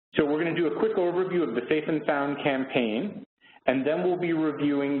So we're going to do a quick overview of the Safe and Sound campaign, and then we'll be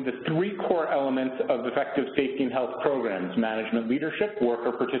reviewing the 3 core elements of effective safety and health programs: management leadership,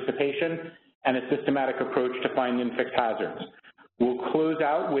 worker participation, and a systematic approach to find and fix hazards. We'll close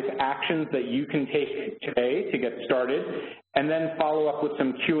out with actions that you can take today to get started, and then follow up with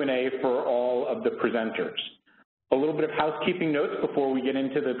some Q&A for all of the presenters. A little bit of housekeeping notes before we get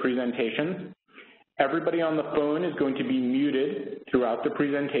into the presentations. Everybody on the phone is going to be muted throughout the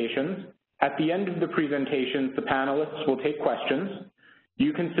presentations. At the end of the presentations, the panelists will take questions.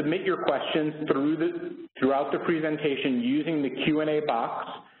 You can submit your questions throughout the presentation using the Q&A box.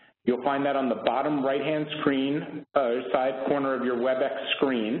 You'll find that on the bottom right-hand screen, side corner of your WebEx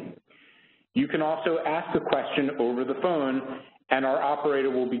screen. You can also ask a question over the phone, and our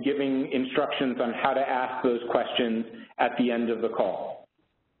operator will be giving instructions on how to ask those questions at the end of the call.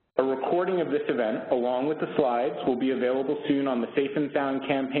 A recording of this event, along with the slides, will be available soon on the Safe and Sound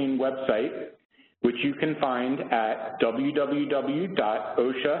campaign website, which you can find at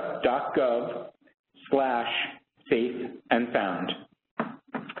www.osha.gov/safe-and-sound.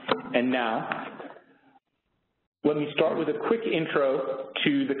 And now, let me start with a quick intro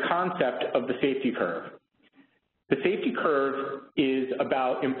to the concept of the safety curve. The safety curve is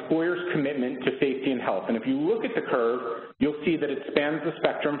about employers' commitment to safety and health. And if you look at the curve, you'll see that it spans the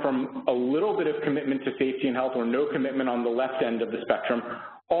spectrum from a little bit of commitment to safety and health or no commitment on the left end of the spectrum,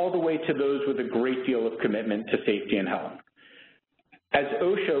 all the way to those with a great deal of commitment to safety and health. As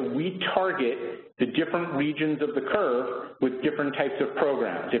OSHA, we target the different regions of the curve with different types of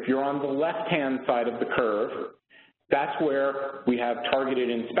programs. If you're on the left-hand side of the curve, that's where we have targeted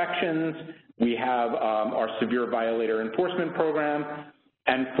inspections, we have our severe violator enforcement program,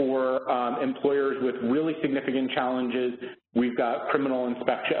 and for employers with really significant challenges, we've got criminal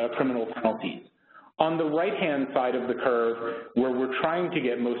penalties. On the right-hand side of the curve, where we're trying to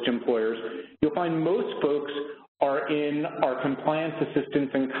get most employers, you'll find most folks are in our compliance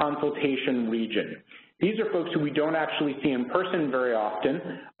assistance and consultation region. These are folks who we don't actually see in person very often,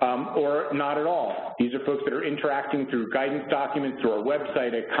 or not at all. These are folks that are interacting through guidance documents, through our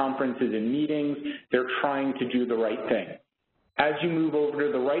website, at conferences and meetings. They're trying to do the right thing. As you move over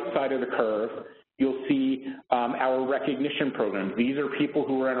to the right side of the curve, you'll see our recognition programs. These are people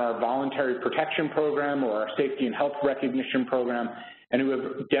who are in our voluntary protection program or our safety and health recognition program, and who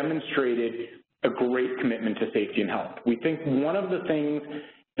have demonstrated a great commitment to safety and health. We think one of the things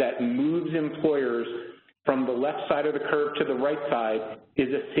that moves employers from the left side of the curve to the right side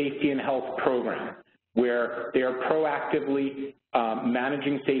is a safety and health program, where they are proactively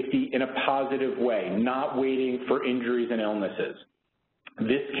managing safety in a positive way, not waiting for injuries and illnesses.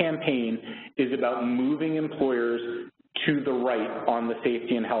 This campaign is about moving employers to the right on the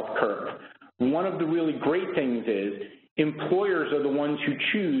safety and health curve. One of the really great things is employers are the ones who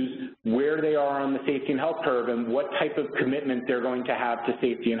choose where they are on the safety and health curve and what type of commitment they're going to have to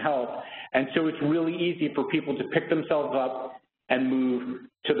safety and health. And so it's really easy for people to pick themselves up and move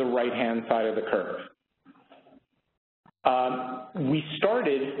to the right-hand side of the curve. We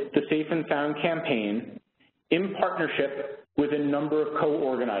started the Safe and Sound campaign in partnership with a number of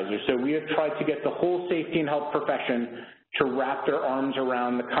co-organizers. So we have tried to get the whole safety and health profession to wrap their arms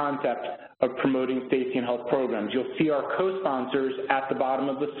around the concept of promoting safety and health programs. You'll see our co-sponsors at the bottom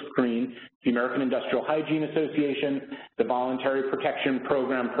of the screen: the American Industrial Hygiene Association, the Voluntary Protection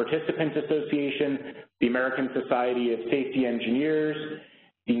Program Participants Association, the American Society of Safety Engineers,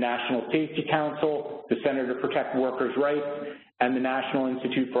 the National Safety Council, the Center to Protect Workers' Rights, and the National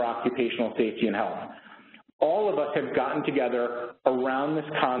Institute for Occupational Safety and Health. All of us have gotten together around this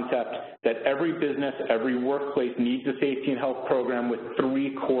concept that every business, every workplace needs a safety and health program with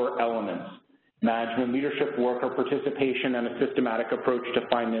 3 core elements: management leadership, worker participation, and a systematic approach to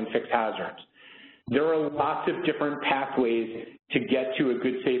find and fix hazards. There are lots of different pathways to get to a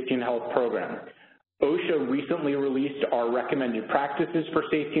good safety and health program. OSHA recently released our recommended practices for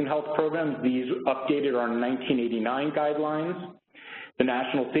safety and health programs. These updated our 1989 guidelines. The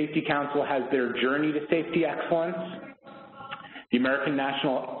National Safety Council has their Journey to Safety Excellence. The American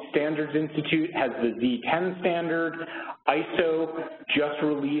National Standards Institute has the Z10 standard. ISO just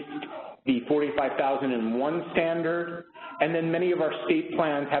released the 45001 standard. And then many of our state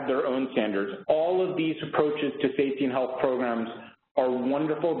plans have their own standards. All of these approaches to safety and health programs are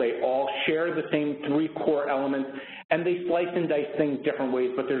wonderful. They all share the same 3 core elements, and they slice and dice things different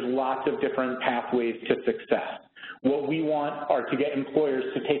ways, but there's lots of different pathways to success. What we want are to get employers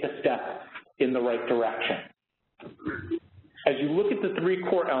to take a step in the right direction. As you look at the 3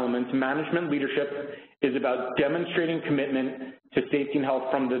 core elements, management leadership is about demonstrating commitment to safety and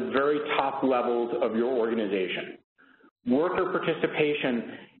health from the very top levels of your organization. Worker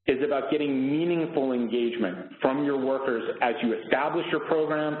participation is about getting meaningful engagement from your workers as you establish your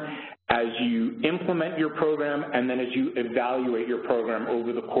program, as you implement your program, and then as you evaluate your program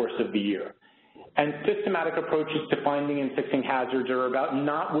over the course of the year. And systematic approaches to finding and fixing hazards are about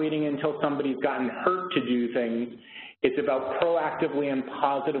not waiting until somebody's gotten hurt to do things. It's about proactively and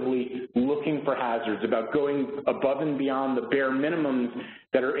positively looking for hazards, about going above and beyond the bare minimums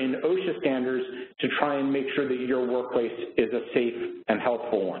that are in OSHA standards to try and make sure that your workplace is a safe and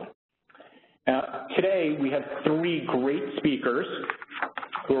healthful one. Today, we have three great speakers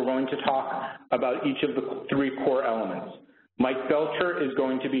who are going to talk about each of the three core elements. Mike Belcher is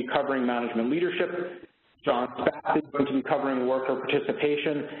going to be covering management leadership, John Spath is going to be covering worker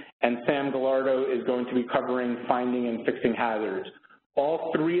participation, and Sam Gualardo is going to be covering finding and fixing hazards.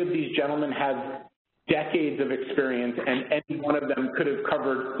 All three of these gentlemen have decades of experience, and any one of them could have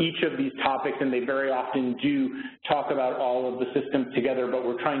covered each of these topics, and they very often do talk about all of the systems together, but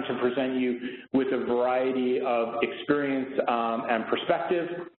we're trying to present you with a variety of experience and perspective.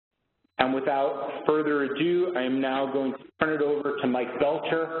 And without further ado, I am now going to turn it over to Mike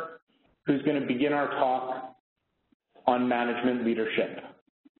Belcher, who's going to begin our talk on management leadership.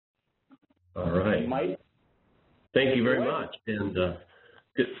 All right. Mike? Thank you very much. And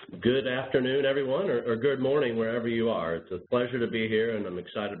good afternoon, everyone, or good morning, wherever you are. It's a pleasure to be here, and I'm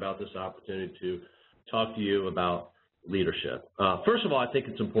excited about this opportunity to talk to you about leadership. First of all, I think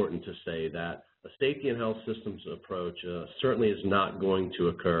it's important to say that a safety and health systems approach certainly is not going to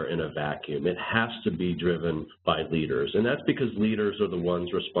occur in a vacuum. It has to be driven by leaders, and that's because leaders are the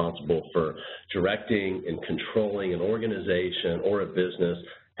ones responsible for directing and controlling an organization or a business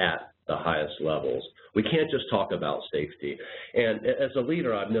at the highest levels. We can't just talk about safety. And as a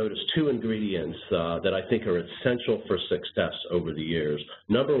leader, I've noticed two ingredients that I think are essential for success over the years.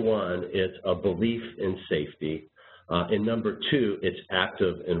 Number one, it's a belief in safety. And number two, it's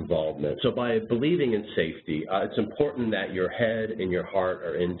active involvement. So by believing in safety, it's important that your head and your heart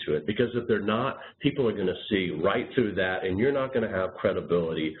are into it, because if they're not, people are going to see right through that, and you're not going to have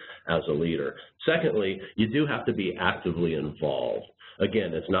credibility as a leader. Secondly, you do have to be actively involved.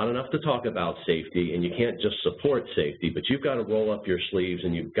 Again, it's not enough to talk about safety, and you can't just support safety, but you've got to roll up your sleeves,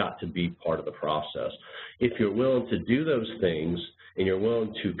 and you've got to be part of the process. If you're willing to do those things, and you're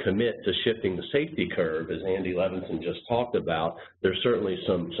willing to commit to shifting the safety curve, as Andy Levinson just talked about, there's certainly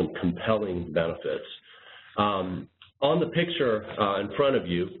some compelling benefits. On the picture in front of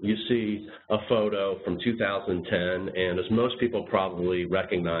you, you see a photo from 2010, and as most people probably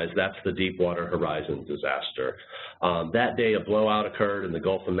recognize, that's the Deepwater Horizon disaster. That day, a blowout occurred in the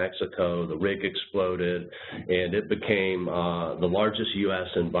Gulf of Mexico, the rig exploded, and it became the largest U.S.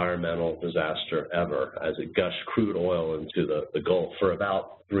 environmental disaster ever as it gushed crude oil into the Gulf for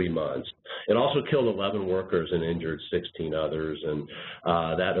about 3 months. It also killed 11 workers and injured 16 others, and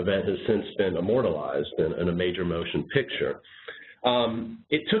that event has since been immortalized in a major motion picture.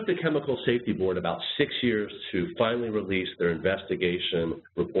 It took the Chemical Safety Board about 6 years to finally release their investigation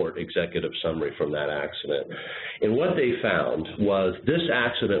report executive summary from that accident. And what they found was this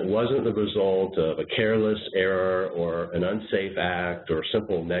accident wasn't the result of a careless error or an unsafe act or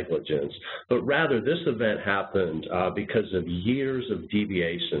simple negligence, but rather this event happened because of years of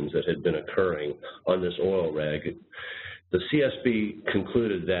deviations that had been occurring on this oil rig. The CSB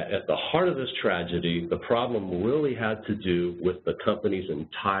concluded that at the heart of this tragedy, the problem really had to do with the company's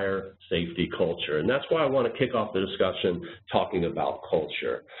entire safety culture. And that's why I want to kick off the discussion talking about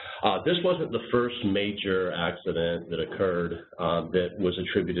culture. This wasn't the first major accident that occurred that was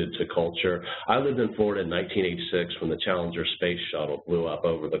attributed to culture. I lived in Florida in 1986 when the Challenger space shuttle blew up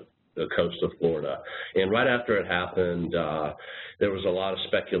over the coast of Florida. And right after it happened, there was a lot of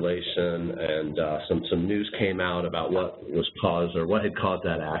speculation, and some news came out about what was caused or what had caused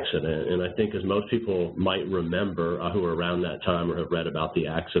that accident. And I think, as most people might remember who were around that time or have read about the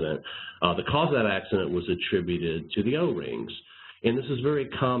accident, the cause of that accident was attributed to the O-rings. And this is very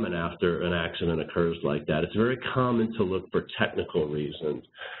common after an accident occurs like that. It's very common to look for technical reasons.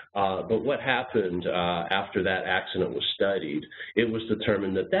 But what happened after that accident was studied, it was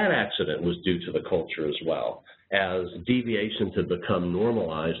determined that that accident was due to the culture as well, as deviations had become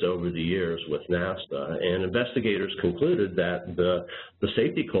normalized over the years with NASA. And investigators concluded that the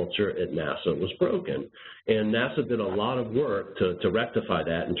safety culture at NASA was broken. And NASA did a lot of work to rectify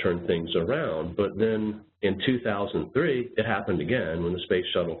that and turn things around. But then in 2003, it happened again when the Space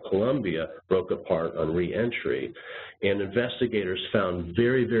Shuttle Columbia broke apart on re-entry. And investigators found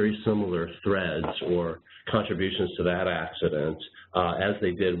very, very similar threads or contributions to that accident as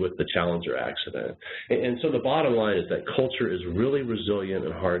they did with the Challenger accident. And so the bottom line is that culture is really resilient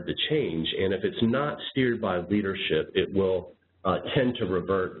and hard to change. And if it's not steered by leadership, it will tend to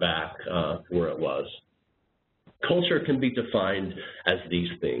revert back where it was. Culture can be defined as these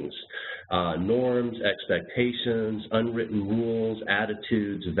things: norms, expectations, unwritten rules,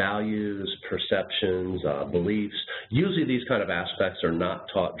 attitudes, values, perceptions, beliefs. Usually these kind of aspects are not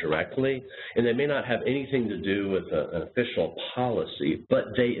taught directly, and they may not have anything to do with an official policy, but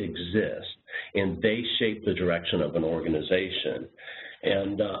they exist, and they shape the direction of an organization.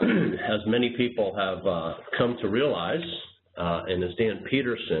 And as many people have come to realize, and as Dan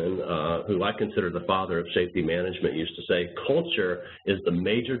Peterson, who I consider the father of safety management, used to say, culture is the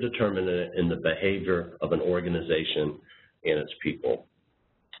major determinant in the behavior of an organization and its people.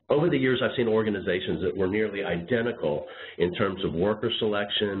 Over the years, I've seen organizations that were nearly identical in terms of worker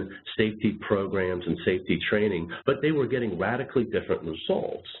selection, safety programs, and safety training, but they were getting radically different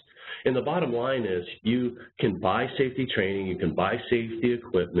results. And the bottom line is you can buy safety training, you can buy safety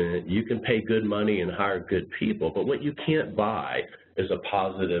equipment, you can pay good money and hire good people, but what you can't buy is a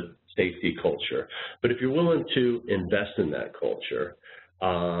positive safety culture. But if you're willing to invest in that culture,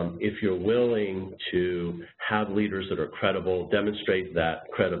 if you're willing to have leaders that are credible, demonstrate that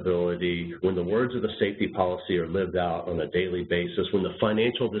credibility, when the words of the safety policy are lived out on a daily basis, when the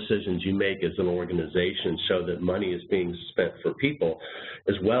financial decisions you make as an organization show that money is being spent for people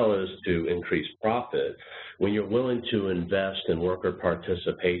as well as to increase profit, when you're willing to invest in worker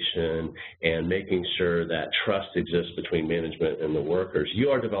participation and making sure that trust exists between management and the workers, you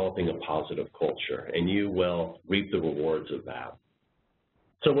are developing a positive culture, and you will reap the rewards of that.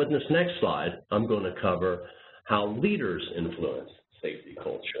 So with this next slide, I'm going to cover how leaders influence safety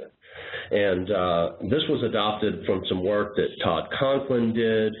culture. And this was adopted from some work that Todd Conklin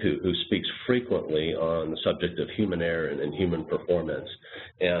did, who speaks frequently on the subject of human error and human performance.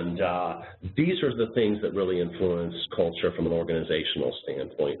 And these are the things that really influence culture from an organizational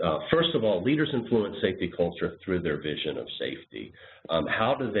standpoint. First of all, leaders influence safety culture through their vision of safety.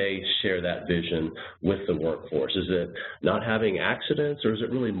 How do they share that vision with the workforce? Is it not having accidents, or is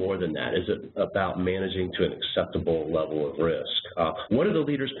it really more than that? Is it about managing to an acceptable level of risk? What are the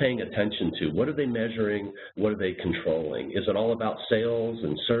leaders paying attention to? What are they measuring? What are they controlling? Is it all about sales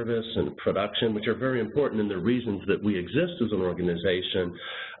and service and production, which are very important in the reasons that we exist as an organization?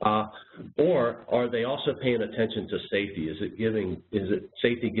 Or are they also paying attention to safety? Is it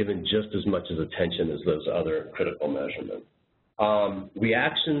safety given just as much as attention as those other critical measurements?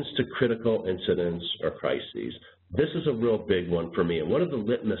 Reactions to critical incidents or crises. This is a real big one for me, and one of the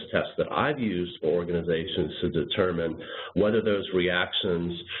litmus tests that I've used for organizations to determine whether those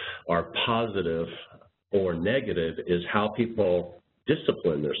reactions are positive or negative is how people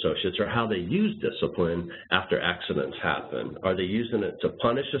discipline their associates, or how they use discipline after accidents happen. Are they using it to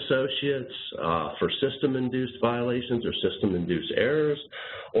punish associates for system-induced violations or system-induced errors,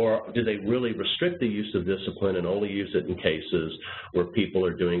 or do they really restrict the use of discipline and only use it in cases where people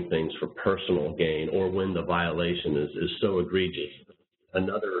are doing things for personal gain, or when the violation is so egregious?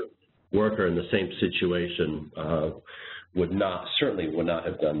 Another worker in the same situation certainly would not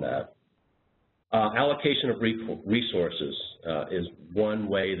have done that. Allocation of resources is one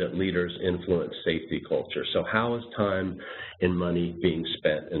way that leaders influence safety culture. So how is time and money being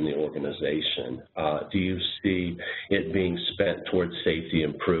spent in the organization? Do you see it being spent towards safety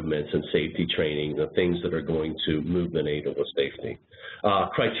improvements and safety training, the things that are going to move the needle with safety?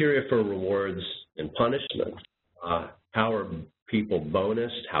 Criteria for rewards and punishment. How are people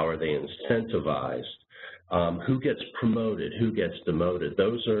bonused? How are they incentivized? Who gets promoted, who gets demoted?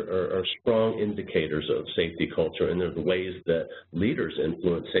 Those are strong indicators of safety culture, and they're the ways that leaders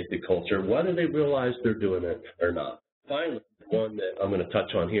influence safety culture, whether they realize they're doing it or not. Finally, one that I'm going to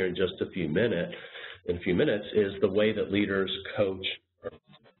touch on here in just a few minutes is the way that leaders coach.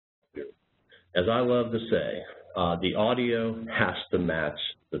 As I love to say, the audio has to match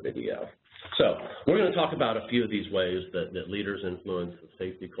the video. So we're going to talk about a few of these ways that leaders influence the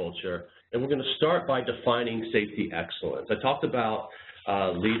safety culture, and we're going to start by defining safety excellence. I talked about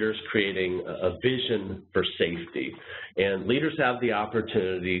leaders creating a vision for safety, and leaders have the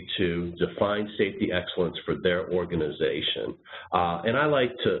opportunity to define safety excellence for their organization. And I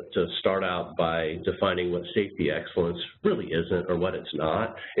like to start out by defining what safety excellence really isn't, or what it's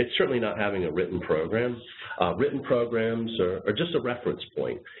not. It's certainly not having a written program. Written programs are just a reference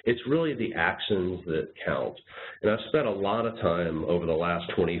point. It's really the actions that count. And I've spent a lot of time over the last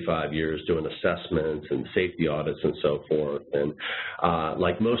 25 years doing assessments and safety audits and so forth. And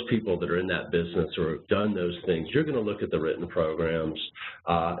like most people that are in that business or have done those things, you're going to look at the written programs.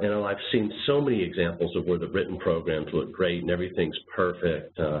 And I've seen so many examples of where the written programs look great and everything's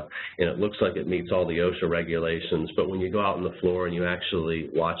perfect, and it looks like it meets all the OSHA regulations. But when you go out on the floor and you actually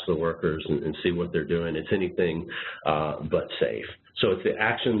watch the workers and see what they're doing, it's anything but safe. So it's the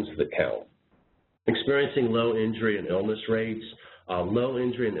actions that count. Experiencing low injury and illness rates. Low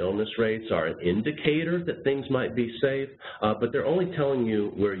injury and illness rates are an indicator that things might be safe, but they're only telling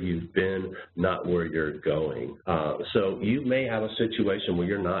you where you've been, not where you're going. So you may have a situation where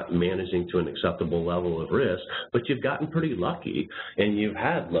you're not managing to an acceptable level of risk, but you've gotten pretty lucky and you've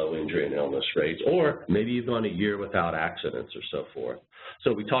had low injury and illness rates, or maybe you've gone a year without accidents or so forth.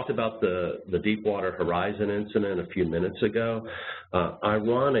 So we talked about the Deepwater Horizon incident a few minutes ago.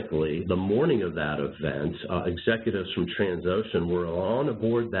 Ironically, the morning of that event, executives from Transocean were on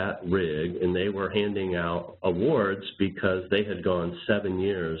aboard that rig, and they were handing out awards because they had gone 7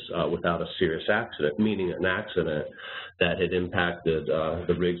 years without a serious accident, meaning an accident that had impacted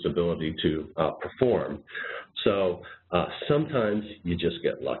the rig's ability to perform. So sometimes you just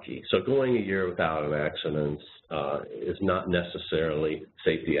get lucky. So going a year without an accident is not necessarily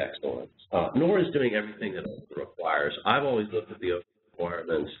safety excellence, nor is doing everything that it requires. I've always looked at the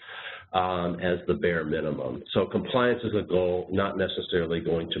requirements as the bare minimum. So compliance is a goal, not necessarily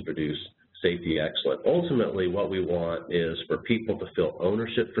going to produce safety excellence. Ultimately, what we want is for people to feel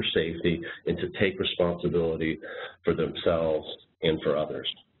ownership for safety and to take responsibility for themselves and for others.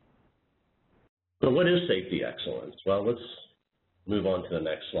 So what is safety excellence? Well, let's move on to the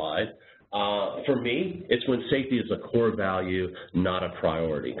next slide. For me, it's when safety is a core value, not a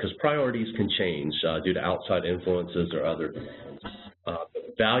priority, because priorities can change due to outside influences or other demands.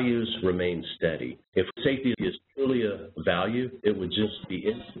 But values remain steady. If safety is truly a value, it would just be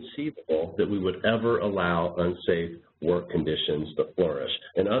inconceivable that we would ever allow unsafe work conditions to flourish.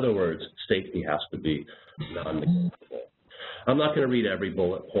 In other words, safety has to be non-negotiable. I'm not going to read every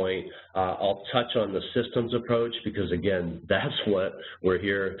bullet point. I'll touch on the systems approach because, again, that's what we're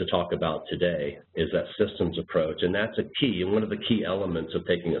here to talk about today, is that systems approach. And that's a key, and one of the key elements of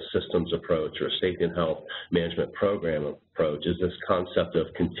taking a systems approach or a safety and health management program approach is this concept of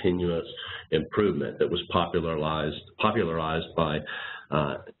continuous improvement that was popularized by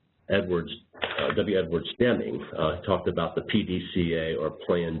W. Edwards Deming. Talked about the PDCA, or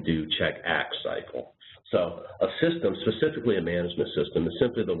Plan, Do, Check, Act cycle. So a system, specifically a management system, is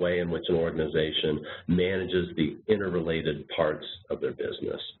simply the way in which an organization manages the interrelated parts of their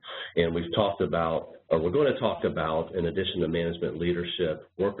business. And we've talked about, or we're going to talk about, in addition to management leadership,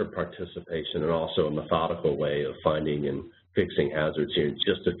 worker participation, and also a methodical way of finding and fixing hazards here in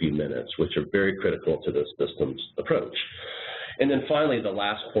just a few minutes, which are very critical to this systems approach. And then finally, the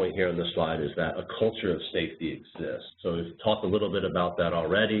last point here on this slide is that a culture of safety exists. So we've talked a little bit about that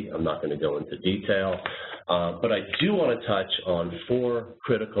already. I'm not going to go into detail, but I do want to touch on 4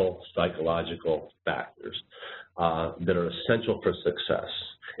 critical psychological factors that are essential for success.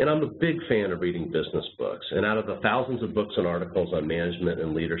 And I'm a big fan of reading business books. And out of the thousands of books and articles on management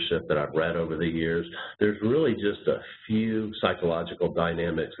and leadership that I've read over the years, there's really just a few psychological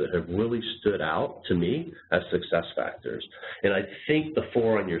dynamics that have really stood out to me as success factors. And I think the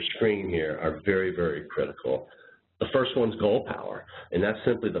 4 on your screen here are very, very critical. The first one's goal power, and that's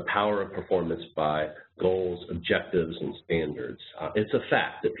simply the power of performance by goals, objectives, and standards. It's a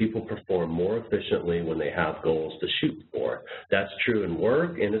fact that people perform more efficiently when they have goals to shoot for. That's true in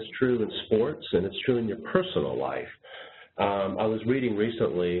work, and it's true in sports, and it's true in your personal life. I was reading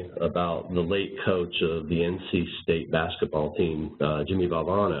recently about the late coach of the NC State basketball team, Jimmy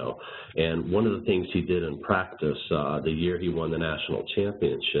Valvano, and one of the things he did in practice the year he won the national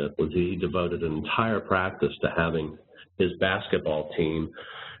championship was he devoted an entire practice to having his basketball team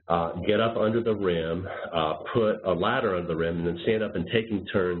get up under the rim, put a ladder under the rim, and then stand up and taking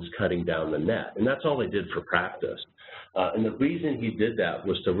turns cutting down the net. And that's all they did for practice. And the reason he did that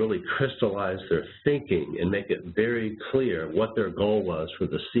was to really crystallize their thinking and make it very clear what their goal was for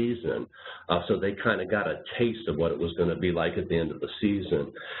the season, so they kind of got a taste of what it was going to be like at the end of the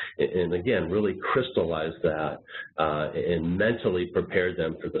season. And again, really crystallize that and mentally prepared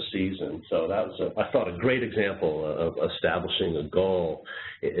them for the season. So that was, I thought, a great example of establishing a goal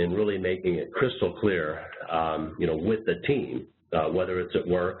and really making it crystal clear, with the team, whether it's at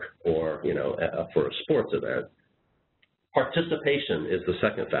work or, for a sports event. Participation is the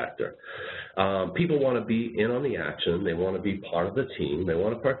second factor. People want to be in on the action. They want to be part of the team. They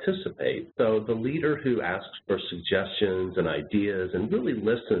want to participate. So the leader who asks for suggestions and ideas and really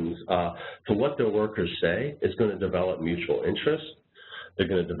listens to what their workers say is going to develop mutual interest. they're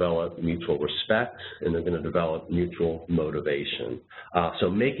going to develop mutual respect, and they're going to develop mutual motivation. So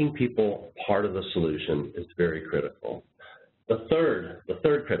making people part of the solution is very critical. The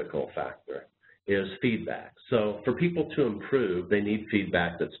third critical factor is feedback. So for people to improve, they need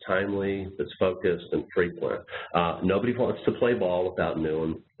feedback that's timely, that's focused, and frequent. Nobody wants to play ball without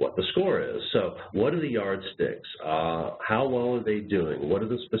knowing what the score is. So what are the yardsticks? How well are they doing? What are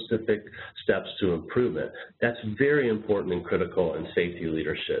the specific steps to improvement? That's very important and critical in safety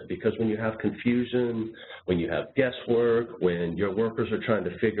leadership, because when you have confusion, when you have guesswork, when your workers are trying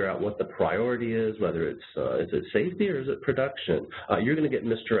to figure out what the priority is, whether it's is it safety or is it production, you're going to get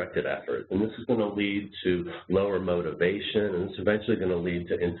misdirected effort, and this is going to lead to lower motivation, and it's eventually going to lead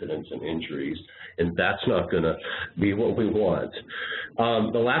to incidents and injuries, and that's not going to be what we want.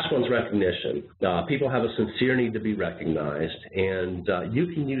 The last one's recognition. People have a sincere need to be recognized, and you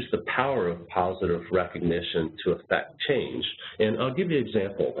can use the power of positive recognition to affect change. And I'll give you an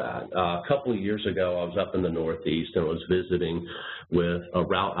example of that. A couple of years ago, I was up in the Northeast and I was visiting with a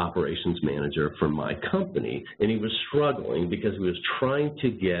route operations manager from my company, and he was struggling because he was trying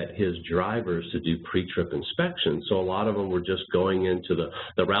to get his drivers to do pre-trip inspections. So a lot of them were just going into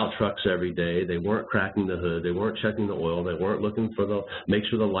the route trucks every day. They weren't cracking the hood. They weren't checking the oil. They weren't looking for make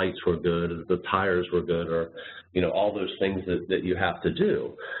sure the lights were good, the tires were good, or, you know, all those things that you have to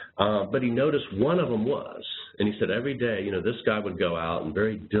do. But he noticed one of them was, and he said every day, you know, this guy would go out and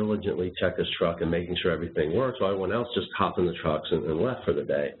very diligently check his truck and making sure everything works, while everyone else just hopped in the trucks and left for the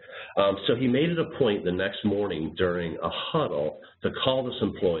day. So he made it a point the next morning during a huddle to call this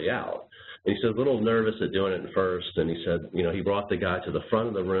employee out. And he said, a little nervous at doing it at first, and he said, you know, he brought the guy to the front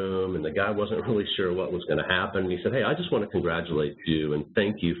of the room, and the guy wasn't really sure what was going to happen. And he said, hey, I just want to congratulate you and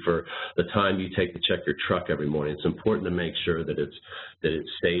thank you for the time you take to check your truck every morning. It's important to make sure that it's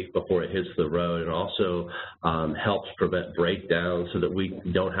safe before it hits the road, and also helps prevent breakdowns so that we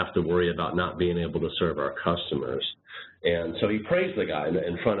don't have to worry about not being able to serve our customers. And so he praised the guy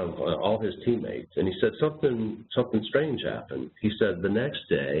in front of all his teammates, and he said something strange happened. He said the next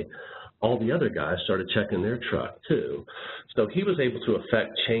day, all the other guys started checking their truck too. So he was able to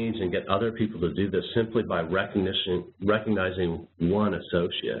affect change and get other people to do this simply by recognizing one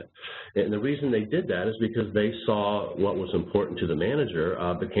associate. And the reason they did that is because they saw what was important to the manager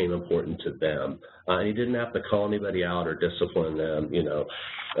became important to them. He didn't have to call anybody out or discipline them, you know.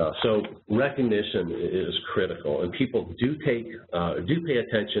 So recognition is critical, and people do pay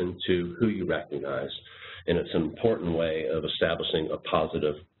attention to who you recognize, and it's an important way of establishing a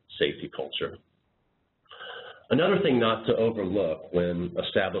positive safety culture. Another thing not to overlook when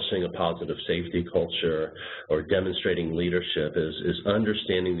establishing a positive safety culture or demonstrating leadership is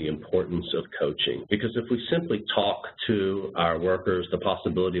understanding the importance of coaching. Because if we simply talk to our workers, the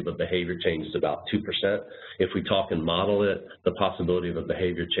possibility of a behavior change is about 2%. If we talk and model it, the possibility of a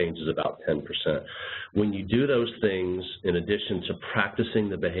behavior change is about 10%. When you do those things, in addition to practicing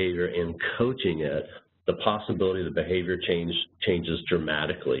the behavior and coaching it, the possibility of the behavior changes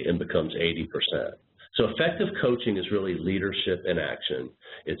dramatically and becomes 80%. So effective coaching is really leadership in action.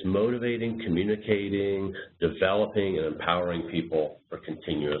 It's motivating, communicating, developing, and empowering people for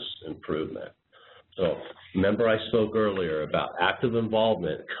continuous improvement. So remember I spoke earlier about active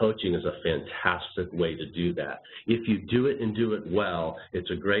involvement. Coaching is a fantastic way to do that. If you do it and do it well, it's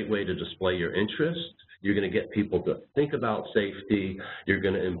a great way to display your interest. You're going to get people to think about safety. You're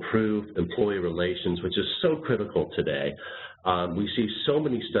going to improve employee relations, which is so critical today. We see so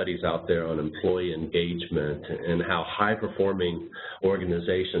many studies out there on employee engagement and how high-performing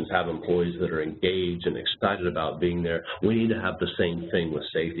organizations have employees that are engaged and excited about being there. We need to have the same thing with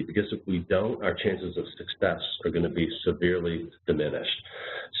safety, because if we don't, our chances of success are going to be severely diminished.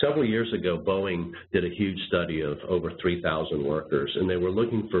 Several years ago, Boeing did a huge study of over 3,000 workers, and they were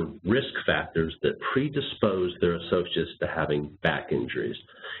looking for risk factors that predispose their associates to having back injuries.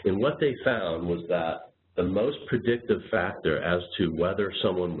 And what they found was that the most predictive factor as to whether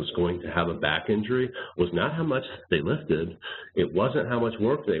someone was going to have a back injury was not how much they lifted, it wasn't how much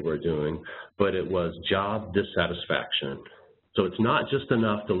work they were doing, but it was job dissatisfaction. So it's not just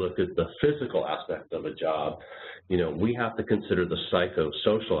enough to look at the physical aspect of a job. You know, we have to consider the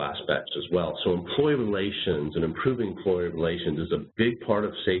psychosocial aspects as well. So employee relations and improving employee relations is a big part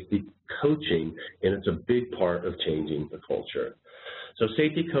of safety coaching, and it's a big part of changing the culture. So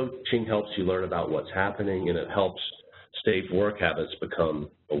safety coaching helps you learn about what's happening, and it helps safe work habits become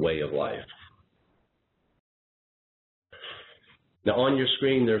a way of life. Now on your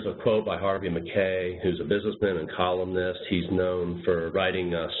screen, there's a quote by Harvey Mackay, who's a businessman and columnist. He's known for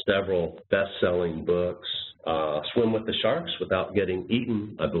writing several best-selling books. Swim with the Sharks Without Getting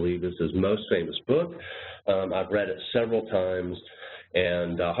Eaten, I believe, is his most famous book. I've read it several times.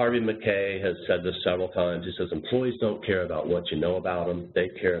 And Harvey McKay has said this several times. He says, employees don't care about what you know about them. They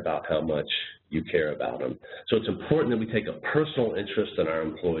care about how much you care about them. So it's important that we take a personal interest in our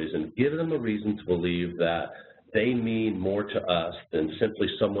employees and give them a reason to believe that they mean more to us than simply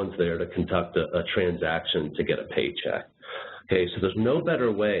someone's there to conduct a transaction to get a paycheck. Okay, so there's no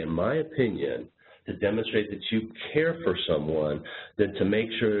better way, in my opinion, to demonstrate that you care for someone than to make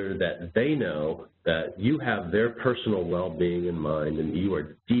sure that they know that you have their personal well-being in mind and you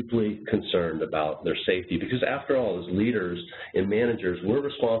are deeply concerned about their safety. Because after all, as leaders and managers, we're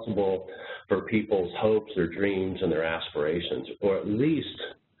responsible for people's hopes, their dreams, and their aspirations, or at least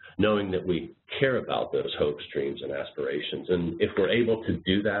knowing that we care about those hopes, dreams, and aspirations. And if we're able to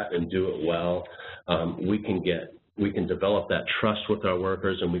do that and do it well, we can develop that trust with our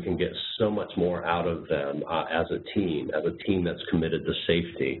workers, and we can get so much more out of them as a team that's committed to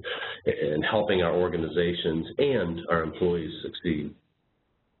safety and helping our organizations and our employees succeed.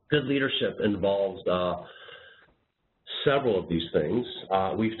 Good leadership involves several of these things.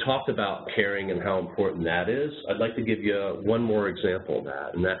 We've talked about caring and how important that is. I'd like to give you one more example of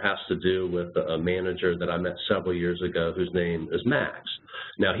that, and that has to do with a manager that I met several years ago whose name is Max.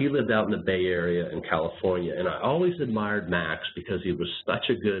 Now, he lived out in the Bay Area in California, and I always admired Max because he was such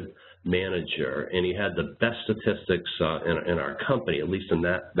a good manager, and he had the best statistics in our company, at least in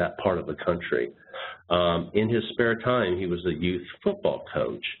that part of the country. In his spare time, he was a youth football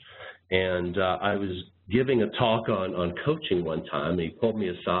coach, and I was giving a talk on coaching one time. He pulled me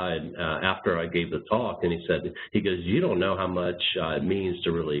aside after I gave the talk, and he goes, you don't know how much it means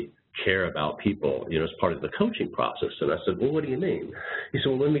to really care about people, as part of the coaching process. And I said, well, what do you mean? He said,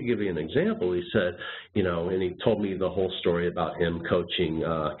 well, let me give you an example. He said, and he told me the whole story about him coaching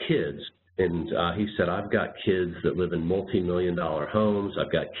kids. And he said, I've got kids that live in multi-million-dollar homes.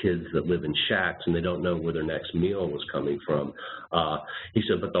 I've got kids that live in shacks, and they don't know where their next meal was coming from. He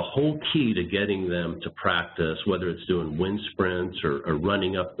said, but the whole key to getting them to practice, whether it's doing wind sprints or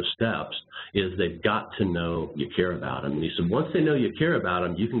running up the steps, is they've got to know you care about them. And he said, once they know you care about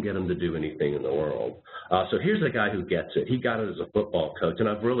them, you can get them to do anything in the world. So here's a guy who gets it. He got it as a football coach, and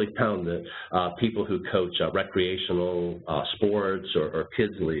I've really found that people who coach recreational sports or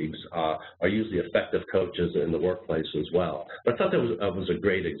kids leagues are usually effective coaches in the workplace as well. But I thought that was a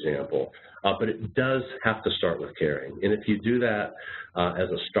great example. But it does have to start with caring. And if you do that as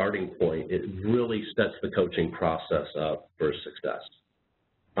a starting point, it really sets the coaching process up for success.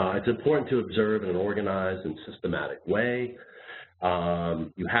 It's important to observe in an organized and systematic way.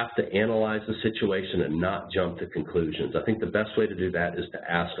 You have to analyze the situation and not jump to conclusions. I think the best way to do that is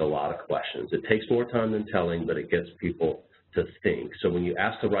to ask a lot of questions. It takes more time than telling, but it gets people to think. So when you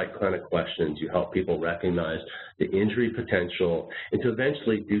ask the right kind of questions, you help people recognize the injury potential and to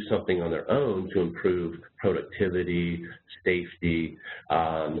eventually do something on their own to improve productivity, safety,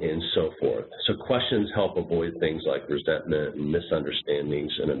 and so forth. So questions help avoid things like resentment and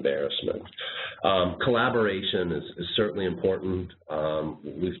misunderstandings and embarrassment. Collaboration is certainly important.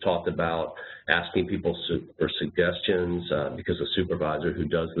 We've talked about asking people for suggestions because a supervisor who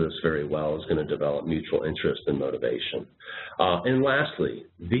does this very well is going to develop mutual interest and motivation. And lastly,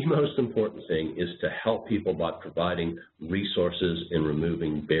 the most important thing is to help people by providing resources and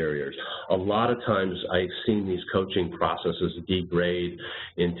removing barriers. A lot of times I've seen these coaching processes degrade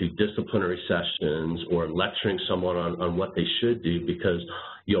into disciplinary sessions or lecturing someone on what they should do because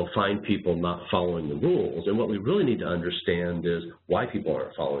you'll find people not following the rules. And what we really need to understand is why people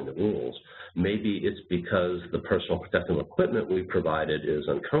aren't following the rules. Maybe it's because the personal protective equipment we provided is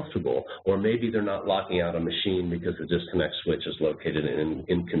uncomfortable, or maybe they're not locking out a machine because the disconnect switch is located in an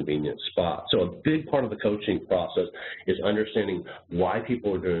inconvenient spot. So a big part of the coaching process is understanding why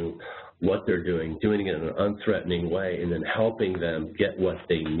people are doing what they're doing it in an unthreatening way, and then helping them get what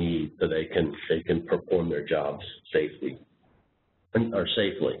they need so they can perform their jobs safely.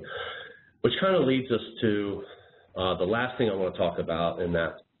 Which kind of leads us to the last thing I want to talk about, and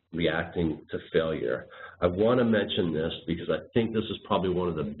that's reacting to failure. I want to mention this because I think this is probably one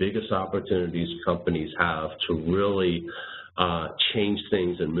of the biggest opportunities companies have to really change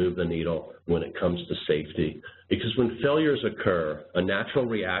things and move the needle when it comes to safety. Because when failures occur, a natural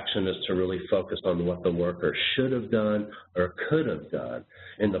reaction is to really focus on what the worker should have done or could have done.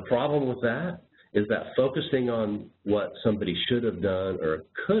 And the problem with that is that focusing on what somebody should have done or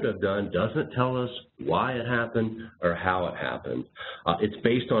could have done doesn't tell us why it happened or how it happened. It's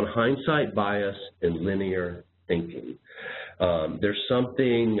based on hindsight bias and linear thinking. There's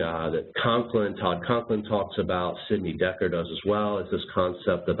something that Todd Conklin talks about, Sidney Decker does as well, is this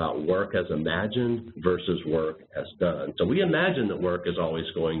concept about work as imagined versus work as done. So we imagine that work is always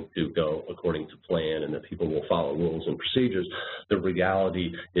going to go according to plan and that people will follow rules and procedures. The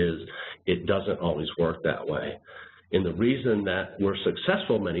reality is it doesn't always work that way. And the reason that we're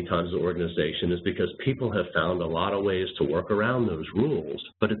successful many times as an organization is because people have found a lot of ways to work around those rules,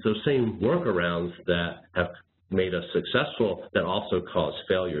 but it's those same workarounds that have made us successful that also cause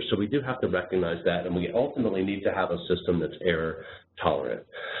failure. So we do have to recognize that, and we ultimately need to have a system that's error tolerant.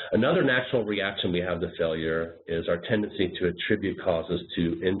 Another natural reaction we have to failure is our tendency to attribute causes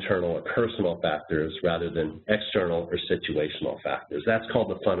to internal or personal factors rather than external or situational factors. That's called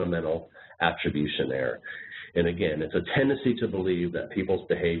the fundamental attribution error. And again, it's a tendency to believe that people's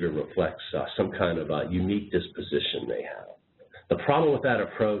behavior reflects some kind of unique disposition they have. The problem with that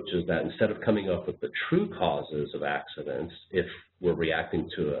approach is that instead of coming up with the true causes of accidents, if we're reacting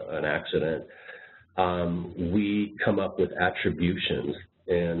to an accident, we come up with attributions,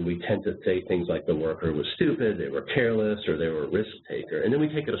 and we tend to say things like the worker was stupid, they were careless, or they were a risk taker. And then we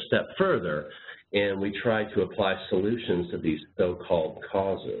take it a step further, and we try to apply solutions to these so-called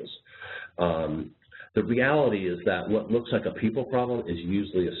causes. The reality is that what looks like a people problem is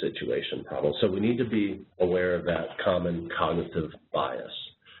usually a situation problem. So we need to be aware of that common cognitive bias.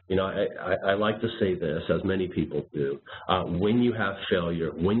 You know, I like to say this, as many people do. When you have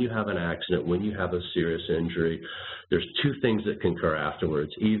failure, when you have an accident, when you have a serious injury, there's two things that can occur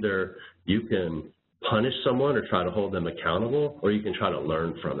afterwards. Either you can punish someone or try to hold them accountable, or you can try to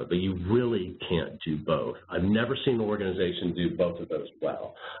learn from it, but you really can't do both. I've never seen an organization do both of those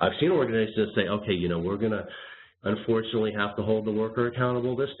well. I've seen organizations say, okay, you know, we're going to unfortunately have to hold the worker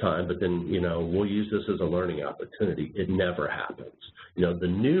accountable this time, but then, you know, we'll use this as a learning opportunity. It never happens. You know, the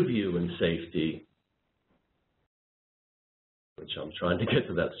new view in safety, which I'm trying to get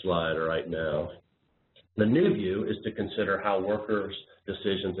to that slide right now, the new view is to consider how workers'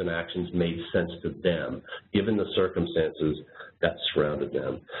 decisions and actions made sense to them, given the circumstances that surrounded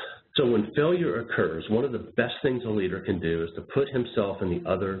them. So when failure occurs, one of the best things a leader can do is to put himself in the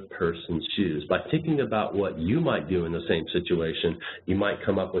other person's shoes. By thinking about what you might do in the same situation, you might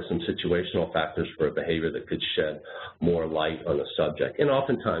come up with some situational factors for a behavior that could shed more light on the subject. And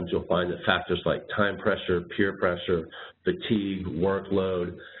oftentimes you'll find that factors like time pressure, peer pressure, fatigue,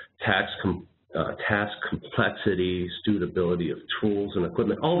 workload, task complexity, suitability of tools and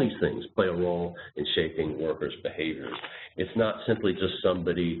equipment, all these things play a role in shaping workers' behaviors. It's not simply just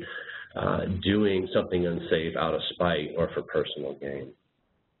somebody doing something unsafe out of spite or for personal gain.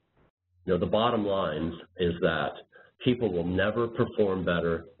 You know, the bottom line is that people will never perform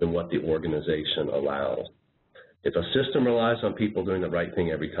better than what the organization allows. If a system relies on people doing the right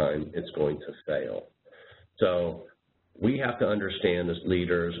thing every time, it's going to fail. So we have to understand as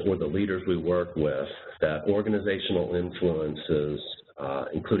leaders, or the leaders we work with, that organizational influences,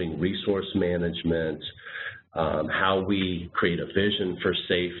 including resource management, how we create a vision for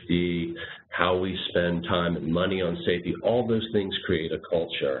safety, how we spend time and money on safety, all those things create a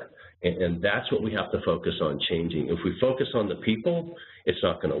culture. And that's what we have to focus on changing. If we focus on the people, it's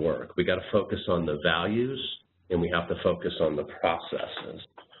not going to work. We got to focus on the values, and we have to focus on the processes.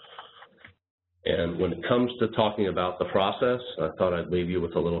 And when it comes to talking about the process, I thought I'd leave you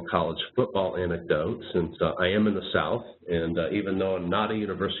with a little college football anecdote, since I am in the South, and even though I'm not a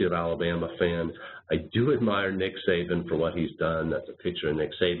University of Alabama fan, I do admire Nick Saban for what he's done. That's a picture of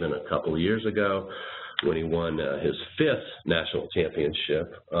Nick Saban a couple of years ago when he won his 5th national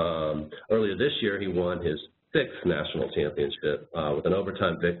championship. Earlier this year, he won his 6th national championship with an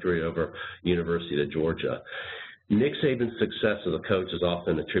overtime victory over University of Georgia. Nick Saban's success as a coach is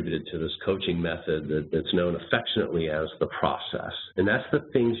often attributed to this coaching method that's known affectionately as the process. And that's the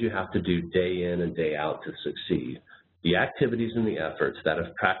things you have to do day in and day out to succeed. The activities and the efforts that,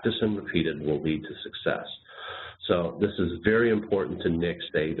 if practiced and repeated, will lead to success. So this is very important to Nick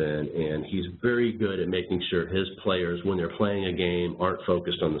Saban, and he's very good at making sure his players, when they're playing a game, aren't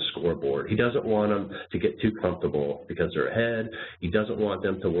focused on the scoreboard. He doesn't want them to get too comfortable because they're ahead. He doesn't want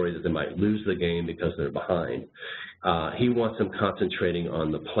them to worry that they might lose the game because they're behind. He wants them concentrating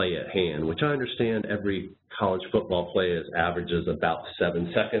on the play at hand, which I understand every college football play averages about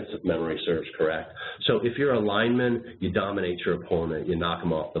 7 seconds, if memory serves correct. So if you're a lineman, you dominate your opponent, you knock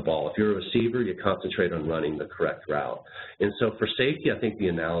them off the ball. If you're a receiver, you concentrate on running the correct route. And so for safety, I think the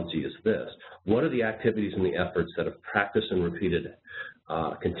analogy is this. What are the activities and the efforts that, if practiced and repeated,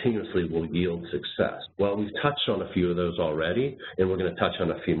 continuously will yield success? Well, we've touched on a few of those already, and we're going to touch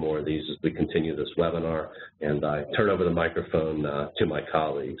on a few more of these as we continue this webinar, and I turn over the microphone to my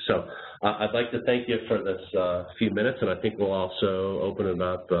colleagues. So I'd like to thank you for this few minutes, and I think we'll also open it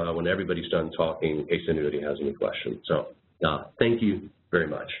up when everybody's done talking in case anybody has any questions. So thank you very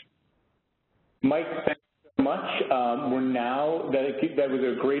much. Mike, thank you so much. That was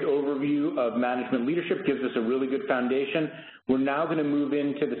a great overview of management leadership, gives us a really good foundation. We're now going to move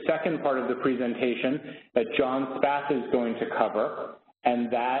into the second part of the presentation that John Spath is going to cover,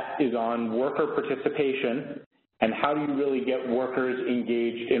 and that is on worker participation and how do you really get workers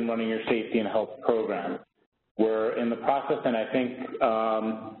engaged in running your safety and health program. We're in the process, and I think,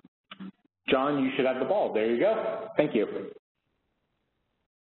 John, you should have the ball. There you go. Thank you.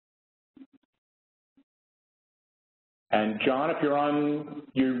 And John, if you're on,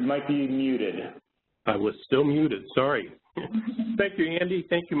 you might be muted. I was still muted, sorry. Thank you, Andy.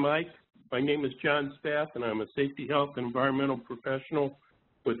 Thank you, Mike. My name is John Spath, and I'm a safety, health, and environmental professional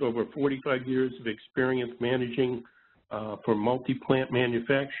with over 45 years of experience managing for multi-plant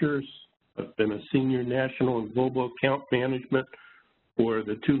manufacturers. I've been a senior national and global account management for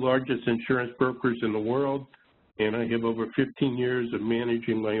the 2 largest insurance brokers in the world, and I have over 15 years of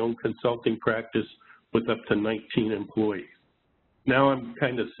managing my own consulting practice with up to 19 employees. Now I'm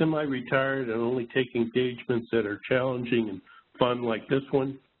kind of semi-retired and only take engagements that are challenging and fun like this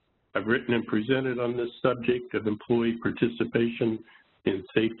one. I've written and presented on this subject of employee participation in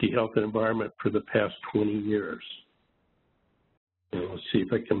safety, health, and environment for the past 20 years. And let's see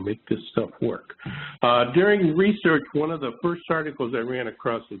if I can make this stuff work. During research, one of the first articles I ran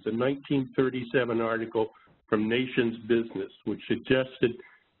across was a 1937 article from Nation's Business, which suggested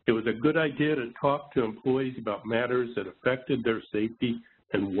it was a good idea to talk to employees about matters that affected their safety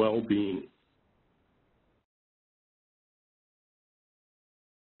and well-being.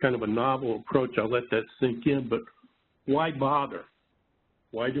 Kind of a novel approach, I'll let that sink in, but why bother?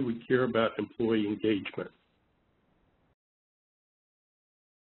 Why do we care about employee engagement?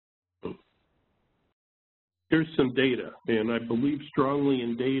 Here's some data, and I believe strongly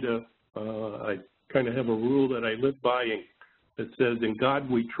in data. I kind of have a rule that I live by that says, in God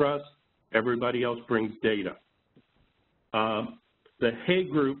we trust, everybody else brings data. The Hay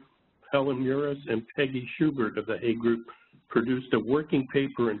Group, Helen Muris and Peggy Schubert of the Hay Group, produced a working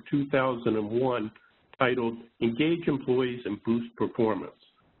paper in 2001 titled Engage Employees and Boost Performance,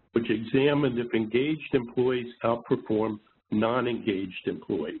 which examined if engaged employees outperform non-engaged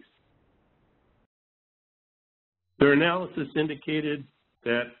employees. Their analysis indicated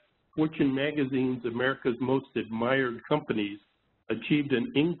that Fortune magazine's America's Most Admired Companies achieved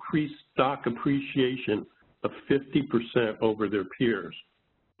an increased stock appreciation of 50% over their peers,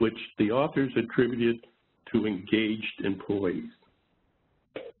 which the authors attributed to engaged employees.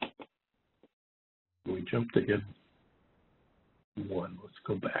 We jumped ahead one. Let's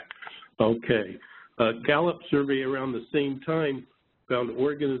go back. Okay. A Gallup survey around the same time found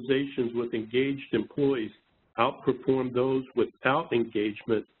organizations with engaged employees outperformed those without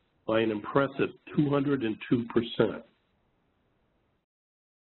engagement by an impressive 202%.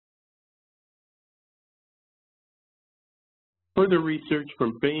 Further research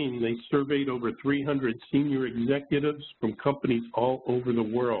from Bain, they surveyed over 300 senior executives from companies all over the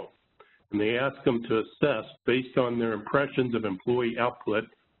world, and they asked them to assess, based on their impressions of employee output,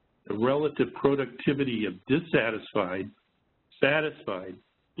 the relative productivity of dissatisfied, satisfied,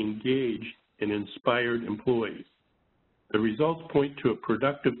 engaged, and inspired employees. The results point to a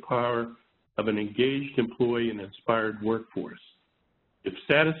productive power of an engaged employee and inspired workforce. If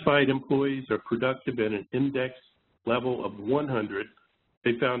satisfied employees are productive at an index level of 100,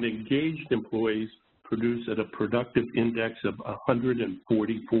 they found engaged employees produce at a productive index of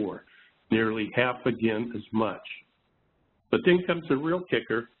 144, nearly half again as much. But then comes the real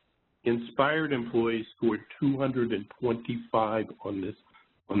kicker. Inspired employees scored 225 on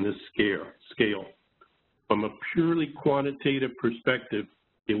this scale. From a purely quantitative perspective,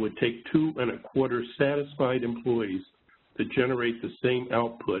 it would take 2¼ satisfied employees to generate the same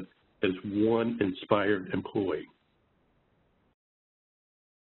output as one inspired employee.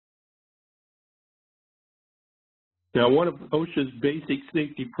 Now, one of OSHA's basic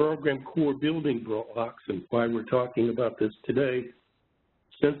safety program core building blocks, and why we're talking about this today,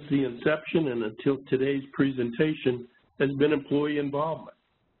 since the inception and until today's presentation, has been employee involvement.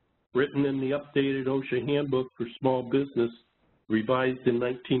 Written in the updated OSHA Handbook for Small Business, revised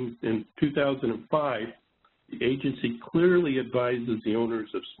in 2005, the agency clearly advises the owners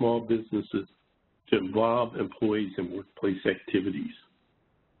of small businesses to involve employees in workplace activities.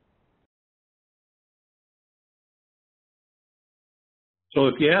 So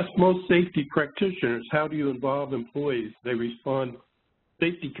if you ask most safety practitioners, how do you involve employees, they respond,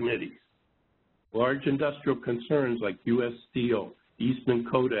 safety committees. Large industrial concerns like U.S. Steel, Eastman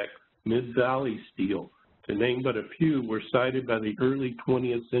Kodak, Mid-Valley Steel, to name but a few, were cited by the early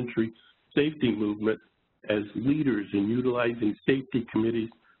 20th century safety movement as leaders in utilizing safety committees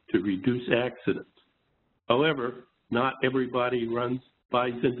to reduce accidents. However, not everybody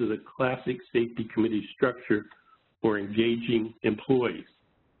buys into the classic safety committee structure for engaging employees.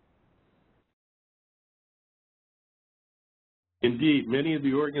 Indeed, many of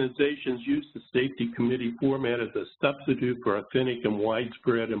the organizations use the safety committee format as a substitute for authentic and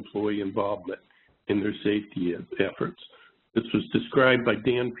widespread employee involvement in their safety efforts. This was described by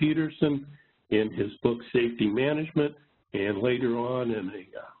Dan Peterson in his book, Safety Management, and later on in an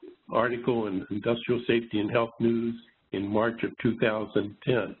article in Industrial Safety and Health News in March of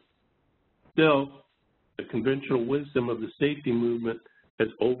 2010. Still, the conventional wisdom of the safety movement has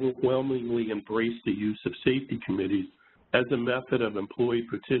overwhelmingly embraced the use of safety committees as a method of employee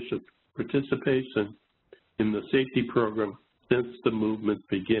participation in the safety program since the movement's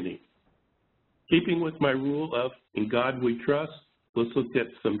beginning. Keeping with my rule of, in God we trust, let's look at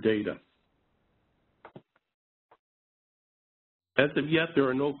some data. As of yet, there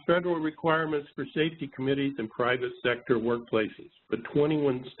are no federal requirements for safety committees in private sector workplaces, but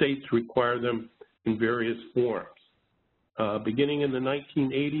 21 states require them in various forms. Beginning in the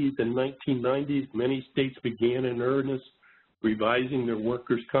 1980s and 1990s, many states began in earnest revising their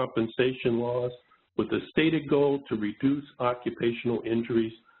workers' compensation laws with a stated goal to reduce occupational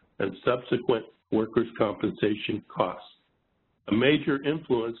injuries and subsequent workers' compensation costs. A major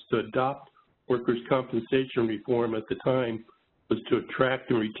influence to adopt workers' compensation reform at the time was to attract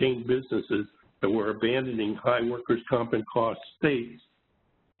and retain businesses that were abandoning high workers' comp and cost states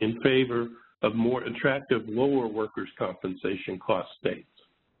in favor of more attractive lower workers' compensation cost states.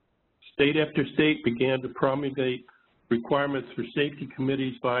 State after state began to promulgate requirements for safety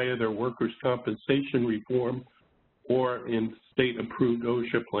committees via their workers' compensation reform or in state-approved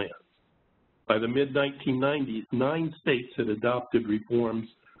OSHA plans. By the mid-1990s, 9 states had adopted reforms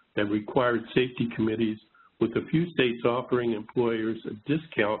that required safety committees, with a few states offering employers a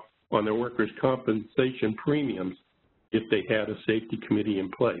discount on their workers' compensation premiums if they had a safety committee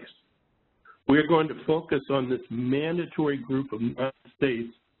in place. We are going to focus on this mandatory group of 9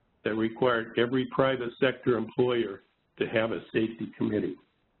 states that required every private sector employer to have a safety committee.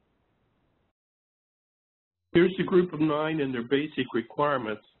 Here's the group of 9 and their basic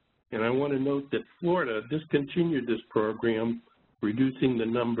requirements, and I want to note that Florida discontinued this program, reducing the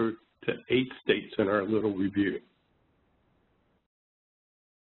number to 8 states in our little review.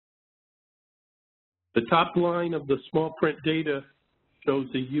 The top line of the small print data shows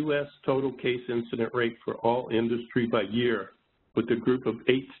the U.S. total case incident rate for all industry by year, with a group of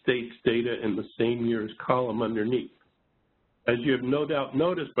 8 states data in the same year's column underneath. As you have no doubt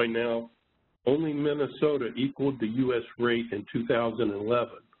noticed by now, only Minnesota equaled the U.S. rate in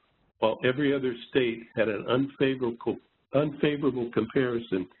 2011, while every other state had an unfavorable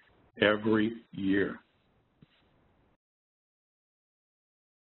comparison every year.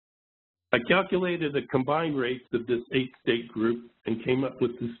 I calculated the combined rates of this 8-state group and came up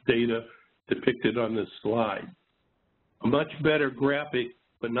with this data depicted on this slide. A much better graphic,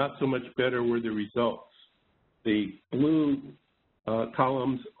 but not so much better were the results. The blue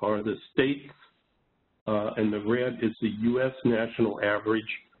columns are the states, and the red is the U.S. national average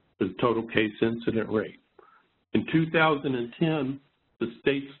for the total case incident rate. In 2010, the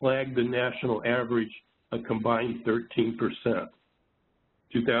states lagged the national average a combined 13%.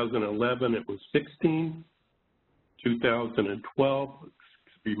 2011, it was 16. 2012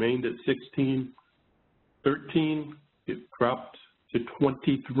 remained at 16. 13, it dropped to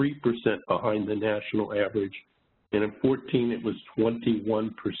 23% behind the national average, and in 14, it was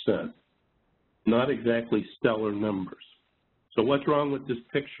 21%. Not exactly stellar numbers. So what's wrong with this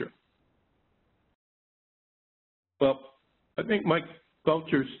picture? Well, I think Mike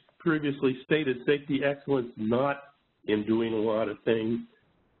Belcher previously stated safety excellence not in doing a lot of things,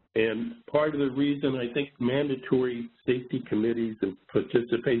 and part of the reason I think mandatory safety committees and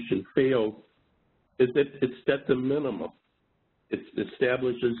participation failed is that it sets a minimum. It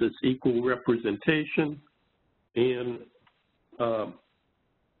establishes its equal representation, and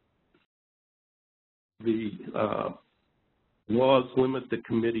the laws limit the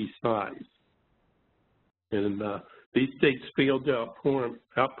committee size. And these states failed to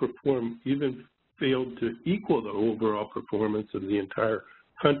outperform, even failed to equal the overall performance of the entire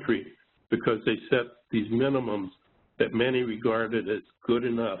country because they set these minimums that many regarded as good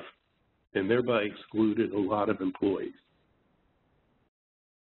enough and thereby excluded a lot of employees.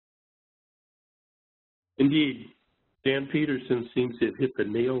 Indeed, Dan Peterson seems to have hit the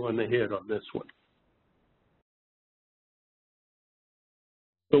nail on the head on this one.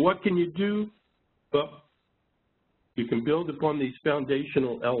 So what can you do? Well, you can build upon these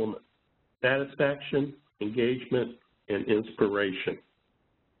foundational elements: satisfaction, engagement, and inspiration.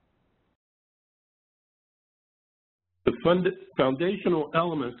 The foundational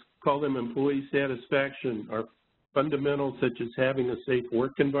elements, call them employee satisfaction, are fundamentals such as having a safe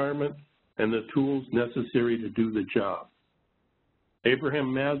work environment and the tools necessary to do the job.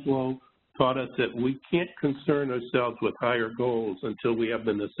 Abraham Maslow taught us that we can't concern ourselves with higher goals until we have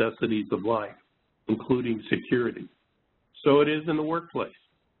the necessities of life, including security. So it is in the workplace.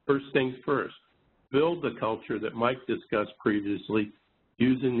 First things first, build the culture that Mike discussed previously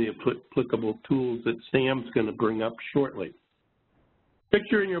using the applicable tools that Sam's going to bring up shortly.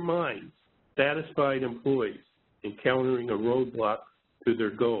 Picture in your mind satisfied employees encountering a roadblock to their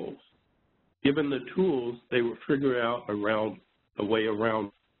goals. Given the tools, they will figure out a way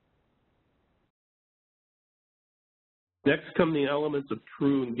around. Next come the elements of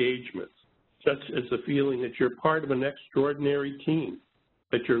true engagements, such as the feeling that you're part of an extraordinary team,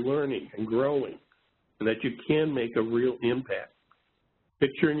 that you're learning and growing, and that you can make a real impact.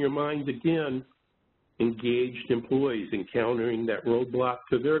 Picture in your mind again engaged employees encountering that roadblock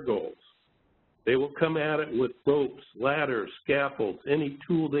to their goals. They will come at it with ropes, ladders, scaffolds, any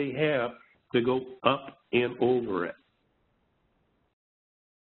tool they have to go up and over it.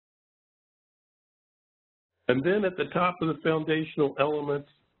 And then at the top of the foundational elements,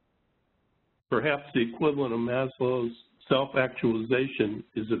 perhaps the equivalent of Maslow's self-actualization,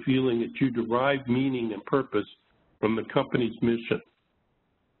 is a feeling that you derive meaning and purpose from the company's mission.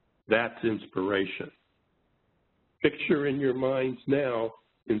 That's inspiration. Picture in your minds now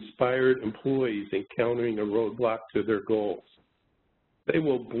inspired employees encountering a roadblock to their goals. They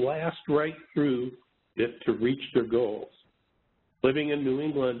will blast right through it to reach their goals. Living in New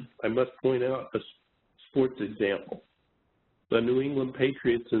England, I must point out a sports example. The New England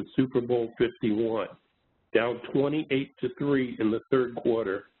Patriots in Super Bowl 51, down 28-3 in the third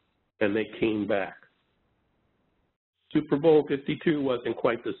quarter, and they came back. Super Bowl 52 wasn't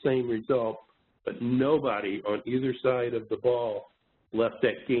quite the same result, but nobody on either side of the ball left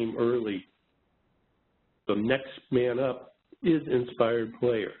that game early. The next man up is inspired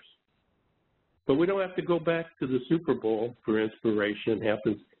players. But we don't have to go back to the Super Bowl for inspiration. It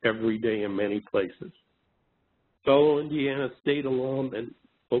happens every day in many places. Fellow Indiana State alum and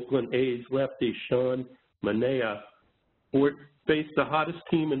Oakland A's lefty Sean Manaea faced the hottest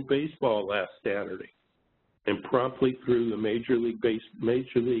team in baseball last Saturday and promptly threw the Major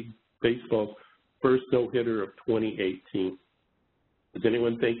League Baseball's first no-hitter of 2018. Does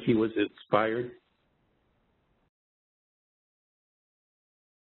anyone think he was inspired?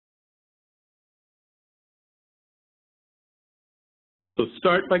 So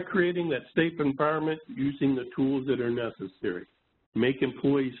start by creating that safe environment using the tools that are necessary. Make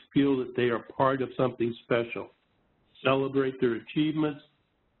employees feel that they are part of something special. Celebrate their achievements,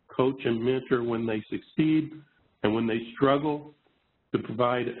 coach and mentor when they succeed, and when they struggle, to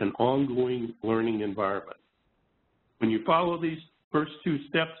provide an ongoing learning environment. When you follow these first two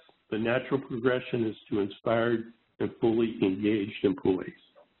steps, the natural progression is to inspired and fully engaged employees.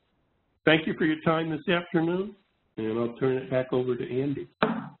 Thank you for your time this afternoon, and I'll turn it back over to Andy.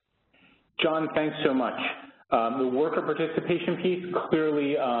 John, thanks so much. The worker participation piece,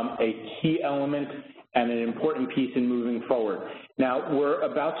 clearly a key element and an important piece in moving forward. Now, we're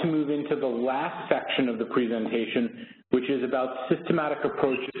about to move into the last section of the presentation, which is about systematic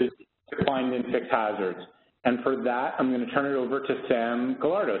approaches to find and fix hazards. And for that, I'm going to turn it over to Sam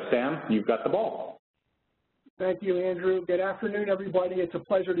Gualardo. Sam, you've got the ball. Thank you, Andrew. Good afternoon, everybody. It's a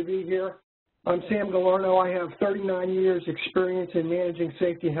pleasure to be here. I'm Sam Gualardo. I have 39 years experience in managing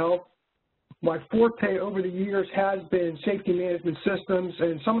safety and health. My forte over the years has been safety management systems,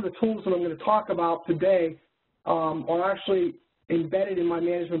 and some of the tools that I'm going to talk about today are actually embedded in my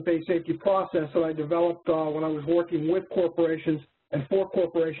management-based safety process that I developed when I was working with corporations and for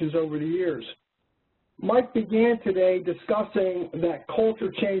corporations over the years. Mike began today discussing that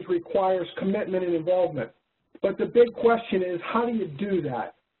culture change requires commitment and involvement. But the big question is, how do you do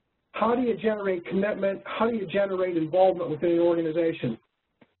that? How do you generate commitment? How do you generate involvement within an organization?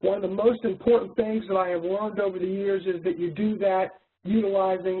 One of the most important things that I have learned over the years is that you do that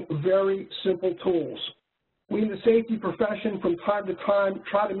utilizing very simple tools. We in the safety profession from time to time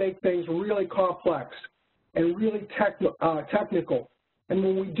try to make things really complex and really technical. And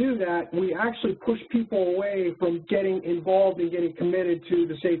when we do that, we actually push people away from getting involved and getting committed to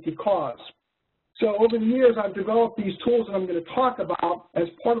the safety cause. So over the years, I've developed these tools that I'm going to talk about as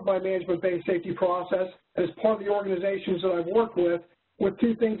part of my management-based safety process, as part of the organizations that I've worked with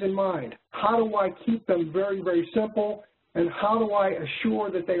two things in mind. How do I keep them very, very simple, and how do I assure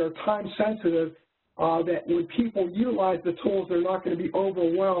that they are time sensitive, that when people utilize the tools, they're not going to be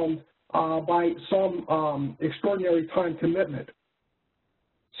overwhelmed by some extraordinary time commitment.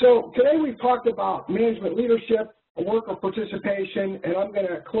 So today we've talked about management leadership, worker participation, and I'm going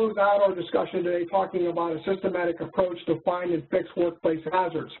to close out our discussion today talking about a systematic approach to find and fix workplace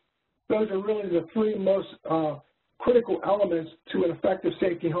hazards. Those are really the three most critical elements to an effective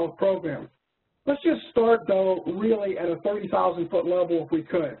safety health program. Let's just start, though, really at a 30,000-foot level if we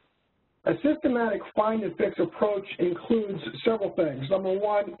could. A systematic find and fix approach includes several things. Number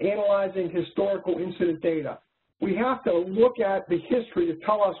one, analyzing historical incident data. We have to look at the history to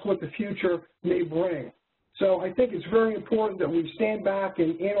tell us what the future may bring. So I think it's very important that we stand back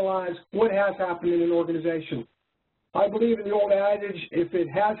and analyze what has happened in an organization. I believe in the old adage, if it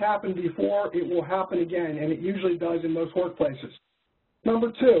has happened before, it will happen again, and it usually does in most workplaces.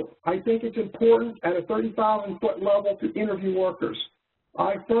 Number two, I think it's important at a 30,000-foot level to interview workers.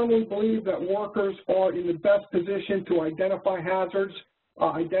 I firmly believe that workers are in the best position to identify hazards,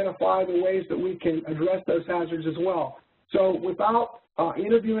 identify the ways that we can address those hazards as well. So without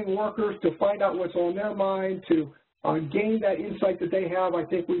interviewing workers to find out what's on their mind, to gain that insight that they have, I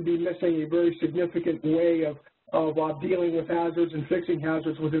think we'd be missing a very significant way of dealing with hazards and fixing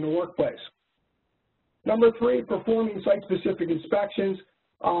hazards within the workplace. Number three, performing site-specific inspections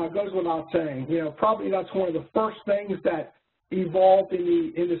goes without saying. You know, probably that's one of the first things that evolved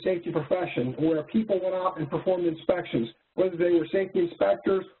in the safety profession, where people went out and performed inspections, whether they were safety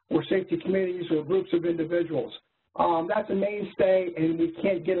inspectors or safety committees or groups of individuals. That's a mainstay, and we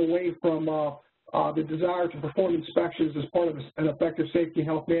can't get away from the desire to perform inspections as part of an effective safety and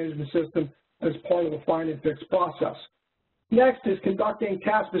health management system as part of the find and fix process. Next is conducting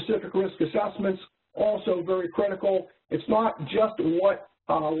task-specific risk assessments, also very critical. It's not just what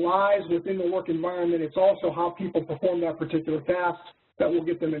lies within the work environment, it's also how people perform that particular task that will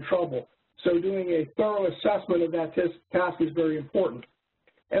get them in trouble. So doing a thorough assessment of that task is very important.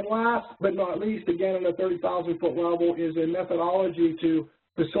 And last but not least, again on a 30,000-foot level, is a methodology to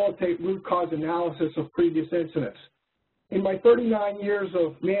facilitate root cause analysis of previous incidents. In my 39 years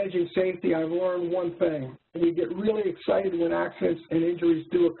of managing safety, I've learned one thing. We get really excited when accidents and injuries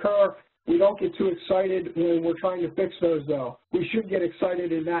do occur. We don't get too excited when we're trying to fix those, though. We should get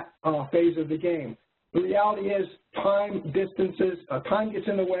excited in that phase of the game. The reality is time gets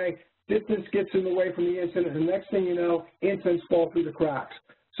in the way, distance gets in the way from the incident, and the next thing you know, incidents fall through the cracks.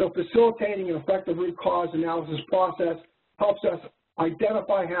 So facilitating an effective root cause analysis process helps us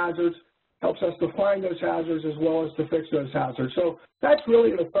identify hazards, helps us define those hazards as well as to fix those hazards. So that's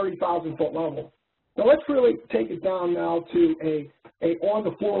really at a 30,000-foot level. Now let's really take it down now to a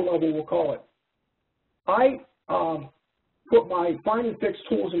on-the-floor level, we'll call it. I put my find and fix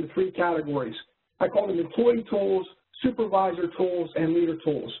tools into three categories. I call them employee tools, supervisor tools, and leader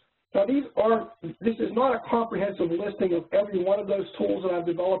tools. Now this is not a comprehensive listing of every one of those tools that I've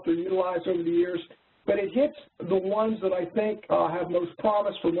developed or utilized over the years, but it hits the ones that I think have most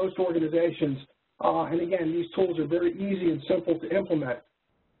promise for most organizations. And again, these tools are very easy and simple to implement.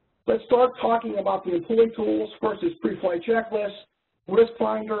 Let's start talking about the employee tools. First is pre-flight checklist, risk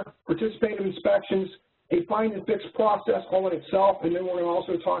finder, participative inspections, a find and fix process all in itself, and then we're going to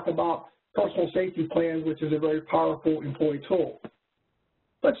also talk about personal safety plans, which is a very powerful employee tool.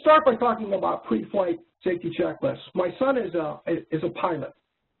 Let's start by talking about pre-flight safety checklists. My son is a pilot.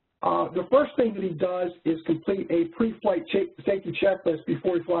 The first thing that he does is complete a pre-flight safety checklist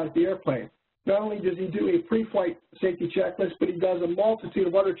before he flies the airplane. Not only does he do a pre-flight safety checklist, but he does a multitude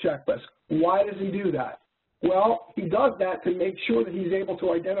of other checklists. Why does he do that? Well, he does that to make sure that he's able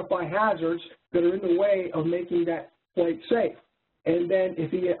to identify hazards that are in the way of making that flight safe. And then if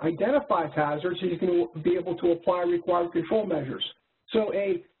he identifies hazards, he's going to be able to apply required control measures. So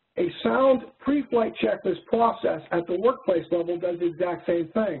a sound pre-flight checklist process at the workplace level does the exact same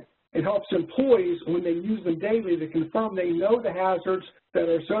thing. It helps employees, when they use them daily, to confirm they know the hazards that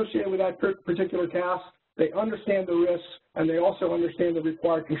are associated with that particular task, they understand the risks, and they also understand the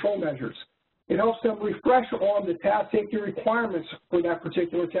required control measures. It helps them refresh on the task safety requirements for that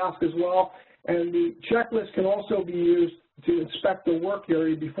particular task as well, and the checklist can also be used to inspect the work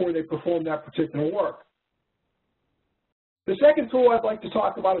area before they perform that particular work. The second tool I'd like to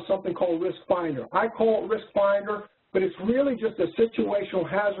talk about is something called Risk Finder. I call it Risk Finder, but it's really just a situational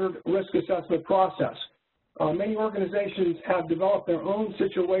hazard risk assessment process. Many organizations have developed their own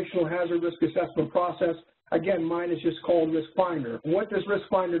situational hazard risk assessment process. Again, mine is just called Risk Finder. What does Risk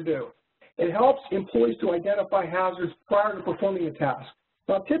Finder do? It helps employees to identify hazards prior to performing a task.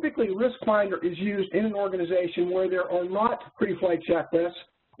 Now, typically, Risk Finder is used in an organization where there are not pre-flight checklists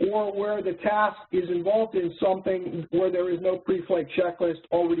or where the task is involved in something where there is no pre-flight checklist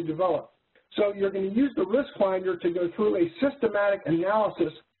already developed. So you're going to use the Risk Finder to go through a systematic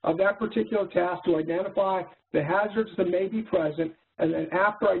analysis of that particular task to identify the hazards that may be present, and then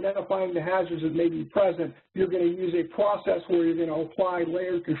after identifying the hazards that may be present, you're going to use a process where you're going to apply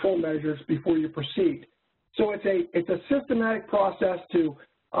layered control measures before you proceed. So it's a systematic process to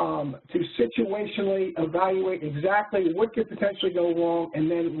situationally evaluate exactly what could potentially go wrong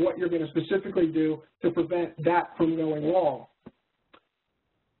and then what you're going to specifically do to prevent that from going wrong.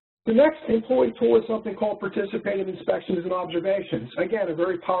 The next employee tool is something called participative inspections and observations. Again, a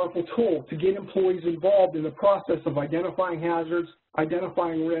very powerful tool to get employees involved in the process of identifying hazards,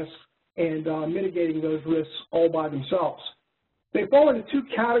 identifying risks, and mitigating those risks all by themselves. They fall into two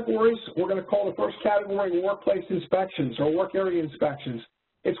categories. We're going to call the first category workplace inspections or work area inspections.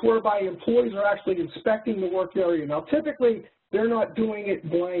 It's whereby employees are actually inspecting the work area. Now, typically, they're not doing it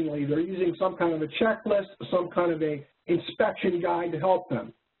blindly. They're using some kind of a checklist, some kind of a inspection guide to help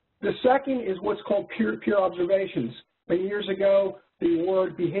them. The second is what's called peer-to-peer observations. Many years ago, the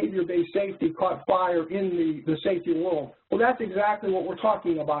word behavior-based safety caught fire in the safety world. Well, that's exactly what we're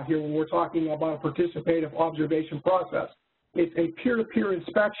talking about here when we're talking about a participative observation process. It's a peer-to-peer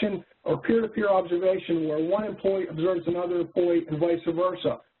inspection or peer-to-peer observation where one employee observes another employee and vice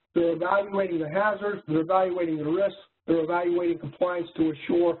versa. They're evaluating the hazards, they're evaluating the risks, they're evaluating compliance to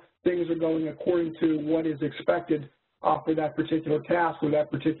assure things are going according to what is expected for that particular task or that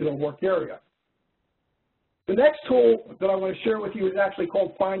particular work area. The next tool that I want to share with you is actually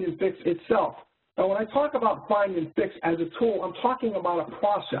called Find and Fix itself. Now, when I talk about Find and Fix as a tool, I'm talking about a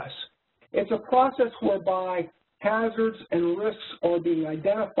process. It's a process whereby hazards and risks are being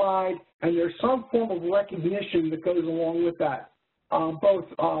identified, and there's some form of recognition that goes along with that. Both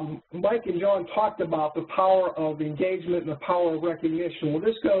Mike and John talked about the power of engagement and the power of recognition. Well,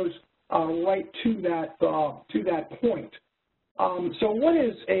 this goes right to that point. So what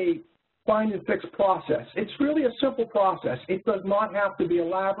is a find and fix process? It's really a simple process. It does not have to be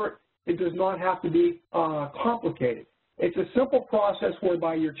elaborate. It does not have to be complicated. It's a simple process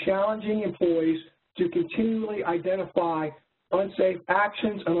whereby you're challenging employees to continually identify unsafe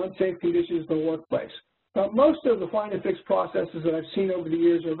actions and unsafe conditions in the workplace. Now, most of the find and fix processes that I've seen over the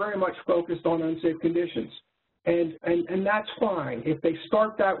years are very much focused on unsafe conditions. And that's fine. If they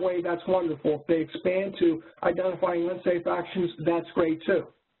start that way, that's wonderful. If they expand to identifying unsafe actions, that's great too.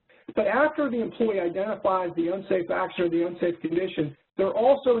 But after the employee identifies the unsafe action or the unsafe condition, they're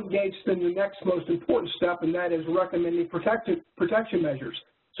also engaged in the next most important step, and that is recommending protection measures.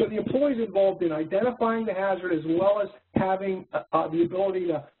 So the employee is involved in identifying the hazard as well as having the ability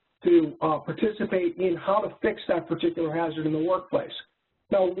to participate in how to fix that particular hazard in the workplace.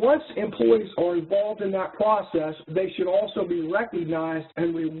 Now, once employees are involved in that process, they should also be recognized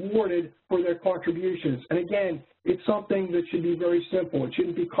and rewarded for their contributions. And again, it's something that should be very simple. It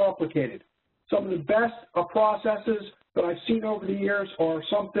shouldn't be complicated. Some of the best processes that I've seen over the years are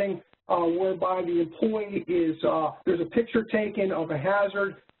something whereby the employee is, there's a picture taken of a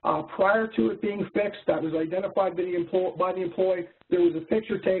hazard prior to it being fixed that was identified by the employee. There was a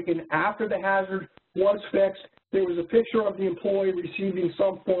picture taken after the hazard was fixed. There was a picture of the employee receiving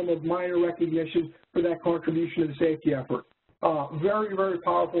some form of minor recognition for that contribution to the safety effort. Very, very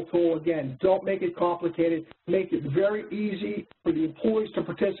powerful tool. Again, don't make it complicated. Make it very easy for the employees to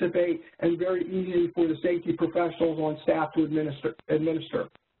participate and very easy for the safety professionals on staff to administer.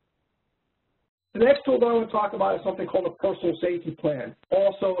 The next tool that I want to talk about is something called a personal safety plan,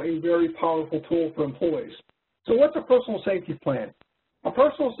 also a very powerful tool for employees. So what's a personal safety plan? A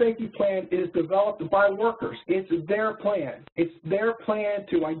personal safety plan is developed by workers. It's their plan. It's their plan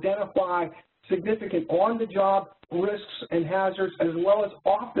to identify significant on-the-job risks and hazards as well as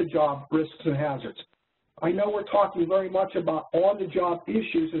off-the-job risks and hazards. I know we're talking very much about on-the-job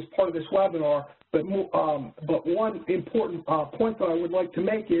issues as part of this webinar, but one important point that I would like to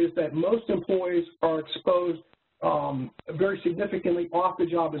make is that most employees are exposed very significantly off the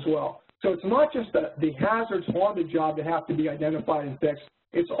job as well. So it's not just the hazards on the job that have to be identified and fixed.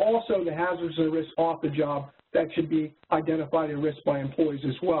 It's also the hazards and risks off the job that should be identified and risked by employees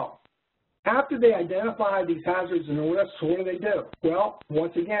as well. After they identify these hazards and risks, what do? Well,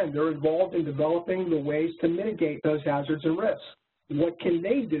 once again, they're involved in developing the ways to mitigate those hazards and risks. What can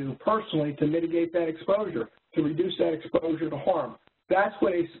they do personally to mitigate that exposure, to reduce that exposure to harm? That's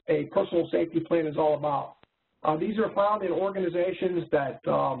what a personal safety plan is all about. These are found in organizations that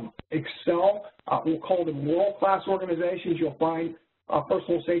excel. We'll call them world-class organizations. You'll find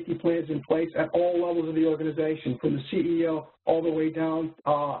personal safety plans in place at all levels of the organization, from the CEO all the way down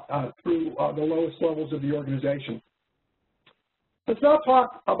through the lowest levels of the organization. Let's now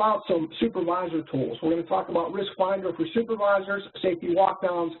talk about some supervisor tools. We're going to talk about Risk Finder for supervisors, safety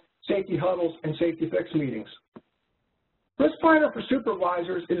walkdowns, safety huddles, and safety fix meetings. Risk Finder for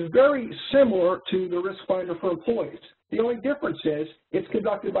supervisors is very similar to the Risk Finder for employees. The only difference is it's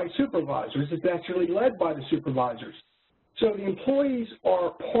conducted by supervisors. It's actually led by the supervisors. So the employees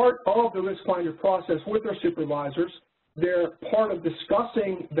are part of the Risk Finder process with their supervisors. They're part of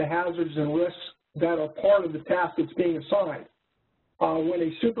discussing the hazards and risks that are part of the task that's being assigned. When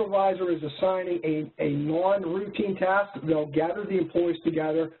a supervisor is assigning a non-routine task, they'll gather the employees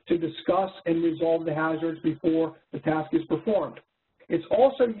together to discuss and resolve the hazards before the task is performed. It's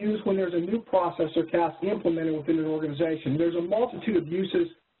also used when there's a new process or task implemented within an organization. There's a multitude of uses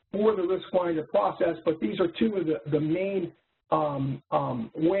for the Risk Finder process, but these are two of the main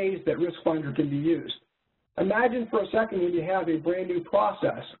ways that Risk Finder can be used. Imagine for a second when you have a brand new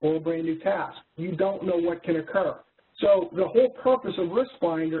process or a brand new task. You don't know what can occur. So the whole purpose of Risk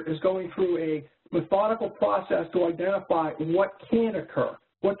Finder is going through a methodical process to identify what can occur,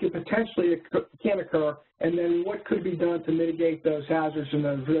 what could potentially can occur, and then what could be done to mitigate those hazards and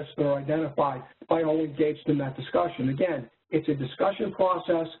those risks that are identified by all engaged in that discussion. Again, it's a discussion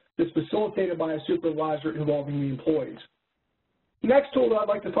process that's facilitated by a supervisor involving the employees. The next tool that I'd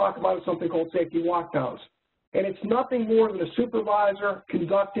like to talk about is something called safety walkdowns. And it's nothing more than a supervisor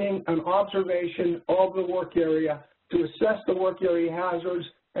conducting an observation of the work area to assess the work area hazards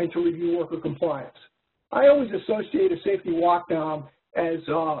and to review worker compliance. I always associate a safety walkdown as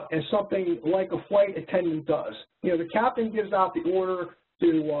something like a flight attendant does. You know, the captain gives out the order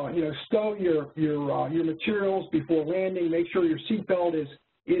to stow your materials before landing, make sure your seatbelt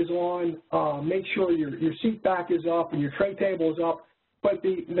is on, make sure your seat back is up and your tray table is up. But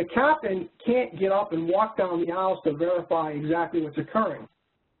the captain can't get up and walk down the aisles to verify exactly what's occurring.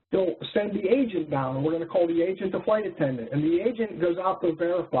 He'll send the agent down, and we're going to call the agent the flight attendant, and the agent goes out to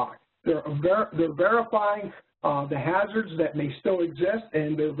verify. They're verifying the hazards that may still exist,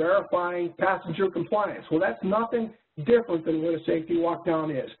 and they're verifying passenger compliance. Well, that's nothing different than what a safety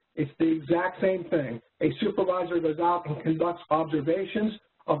walkdown is. It's the exact same thing. A supervisor goes out and conducts observations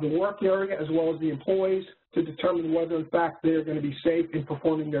of the work area as well as the employees to determine whether, in fact, they're going to be safe in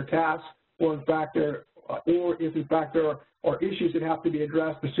performing their tasks, or in fact, if in fact there are issues that have to be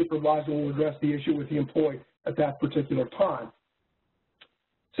addressed, the supervisor will address the issue with the employee at that particular time.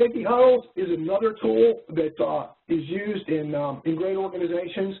 Safety huddles is another tool that is used in great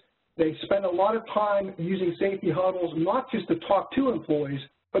organizations. They spend a lot of time using safety huddles, not just to talk to employees,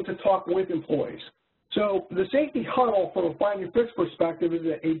 but to talk with employees. So the safety huddle, from a find and fix perspective, is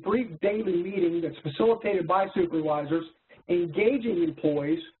a brief daily meeting that's facilitated by supervisors engaging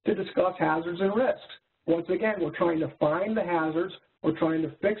employees to discuss hazards and risks. Once again, we're trying to find the hazards, we're trying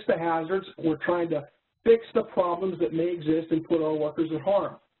to fix the hazards, we're trying to fix the problems that may exist and put our workers at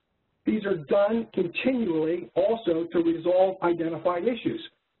harm. These are done continually also to resolve identified issues.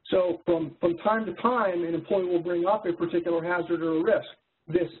 So from time to time, an employee will bring up a particular hazard or a risk.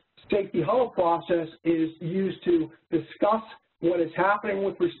 This safety huddle process is used to discuss what is happening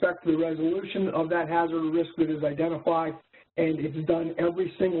with respect to the resolution of that hazard or risk that is identified, and it's done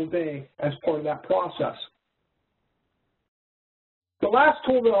every single day as part of that process. The last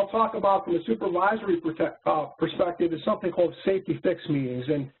tool that I'll talk about from a supervisory perspective is something called safety fix meetings.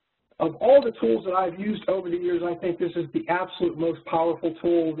 And of all the tools that I've used over the years, I think this is the absolute most powerful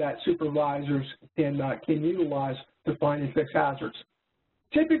tool that supervisors can utilize to find and fix hazards.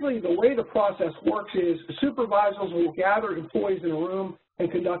 Typically, the way the process works is supervisors will gather employees in a room and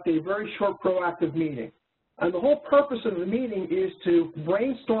conduct a very short proactive meeting. And the whole purpose of the meeting is to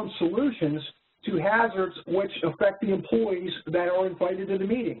brainstorm solutions to hazards which affect the employees that are invited to the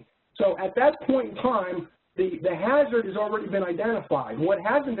meeting. So at that point in time, the hazard has already been identified. What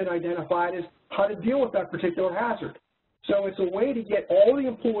hasn't been identified is how to deal with that particular hazard. So it's a way to get all the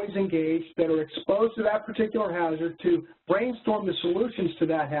employees engaged that are exposed to that particular hazard to brainstorm the solutions to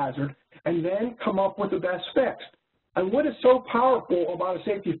that hazard and then come up with the best fix. And what is so powerful about a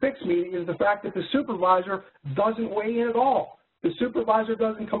safety fix meeting is the fact that the supervisor doesn't weigh in at all. The supervisor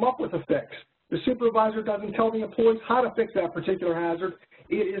doesn't come up with a fix. The supervisor doesn't tell the employees how to fix that particular hazard.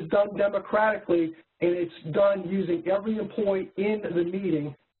 It is done democratically, and it's done using every employee in the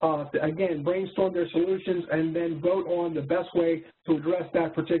meeting to, again, brainstorm their solutions and then vote on the best way to address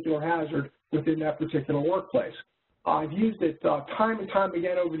that particular hazard within that particular workplace. I've used it time and time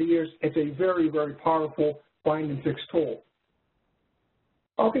again over the years. It's a very, very powerful find and fix tool.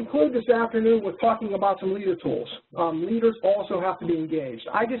 I'll conclude this afternoon with talking about some leader tools. Leaders also have to be engaged.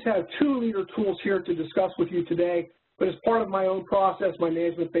 I just have 2 leader tools here to discuss with you today, but as part of my own process, my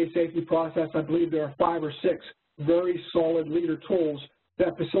management-based safety process, I believe there are 5 or 6 very solid leader tools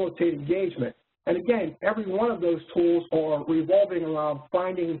that facilitate engagement. And again, every one of those tools are revolving around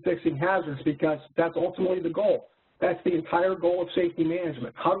finding and fixing hazards because that's ultimately the goal. That's the entire goal of safety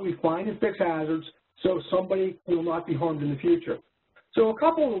management. How do we find and fix hazards so somebody will not be harmed in the future? So a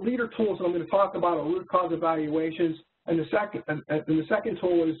couple of leader tools I'm going to talk about are root cause evaluations, and the second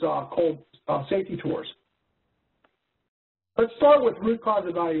tool is called safety tours. Let's start with root cause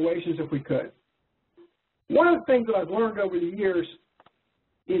evaluations if we could. One of the things that I've learned over the years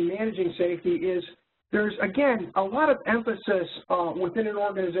in managing safety is there's, again, a lot of emphasis within an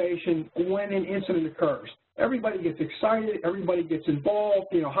organization when an incident occurs. Everybody gets excited, everybody gets involved,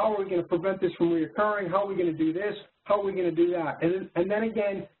 you know, how are we going to prevent this from reoccurring, how are we going to do this, how are we going to do that? And then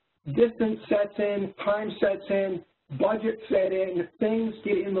again, distance sets in, time sets in, budget set in, things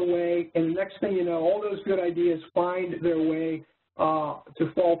get in the way, and the next thing you know, all those good ideas find their way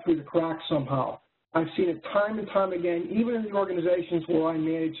to fall through the cracks somehow. I've seen it time and time again, even in the organizations where I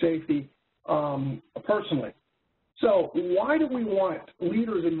manage safety personally. So why do we want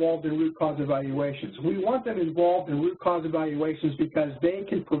leaders involved in root cause evaluations? We want them involved in root cause evaluations because they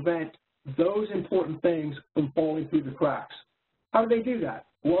can prevent those important things from falling through the cracks. How do they do that?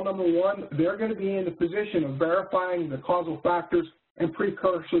 Well, number one, they're going to be in the position of verifying the causal factors and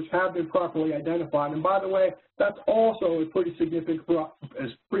precursors have been properly identified. And by the way, that's also a pretty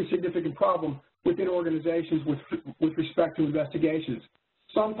significant problem within organizations with respect to investigations.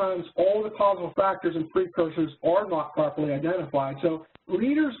 Sometimes all the causal factors and precursors are not properly identified. So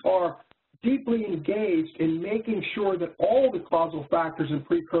leaders are deeply engaged in making sure that all the causal factors and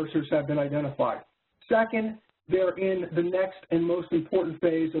precursors have been identified. Second, they're in the next and most important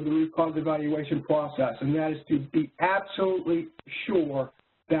phase of the root cause evaluation process, and that is to be absolutely sure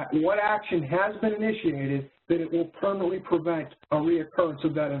that what action has been initiated, that it will permanently prevent a reoccurrence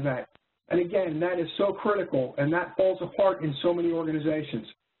of that event. And again, that is so critical, and that falls apart in so many organizations.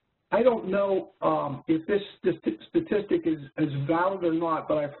 I don't know if this statistic is valid or not,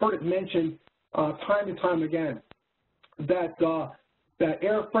 but I've heard it mentioned time and time again that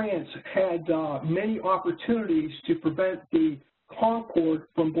Air France had many opportunities to prevent the Concorde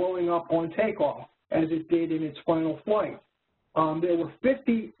from blowing up on takeoff, as it did in its final flight. There were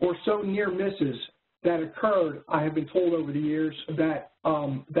 50 or so near misses that occurred, I have been told over the years, that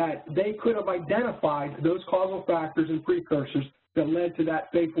they could have identified those causal factors and precursors that led to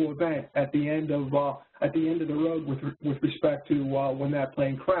that fateful event at the end of the road with respect to when that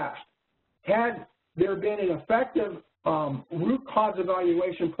plane crashed. Had there been an effective root cause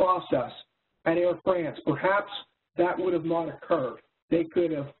evaluation process at Air France, perhaps that would have not occurred. They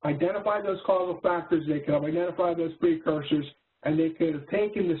could have identified those causal factors, they could have identified those precursors, and they could have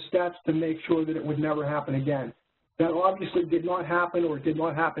taken the steps to make sure that it would never happen again. That obviously did not happen, or did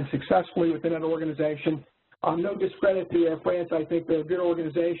not happen successfully within an organization. No discredit to Air France. I think they're a good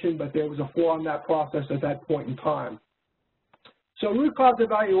organization, but there was a flaw in that process at that point in time. So root cause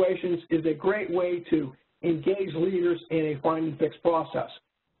evaluations is a great way to engage leaders in a find and fix process.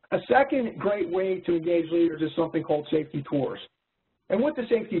 A second great way to engage leaders is something called safety tours. And what's a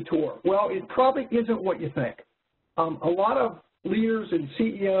safety tour? Well, it probably isn't what you think. A lot of leaders and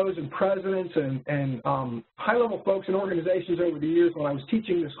CEOs and presidents and high-level folks in organizations over the years when I was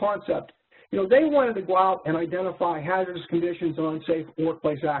teaching this concept, you know, they wanted to go out and identify hazardous conditions and unsafe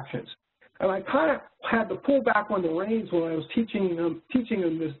workplace actions. And I kind of had to pull back on the reins when I was teaching them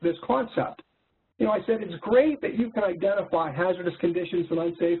this concept. You know, I said, it's great that you can identify hazardous conditions and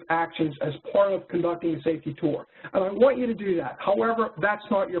unsafe actions as part of conducting a safety tour. And I want you to do that. However, that's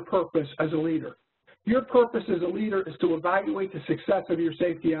not your purpose as a leader. Your purpose as a leader is to evaluate the success of your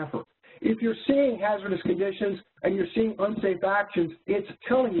safety effort. If you're seeing hazardous conditions and you're seeing unsafe actions, it's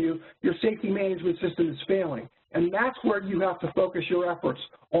telling you your safety management system is failing. And that's where you have to focus your efforts,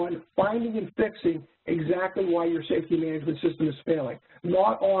 on finding and fixing exactly why your safety management system is failing,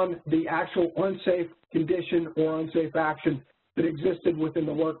 not on the actual unsafe condition or unsafe action that existed within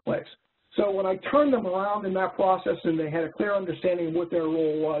the workplace. So when I turned them around in that process and they had a clear understanding of what their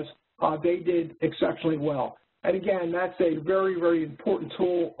role was, they did exceptionally well. And again, that's a very, very important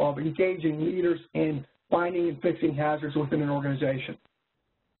tool of engaging leaders in finding and fixing hazards within an organization.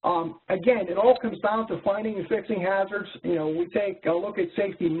 Again, it all comes down to finding and fixing hazards. You know, we take a look at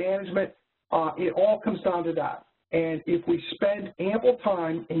safety management. It all comes down to that. And if we spend ample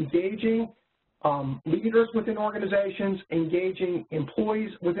time engaging leaders within organizations, engaging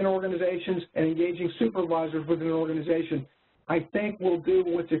employees within organizations, and engaging supervisors within an organization, I think will do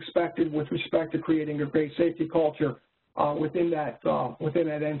what's expected with respect to creating a great safety culture within that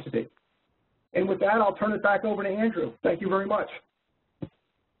entity. And with that, I'll turn it back over to Andrew. Thank you very much.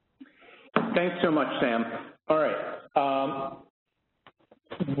 Thanks so much, Sam. All right.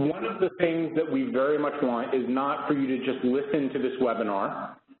 One of the things that we very much want is not for you to just listen to this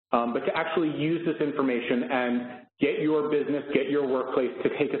webinar, but to actually use this information and get your business, get your workplace to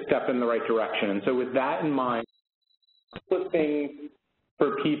take a step in the right direction. And so with that in mind, put things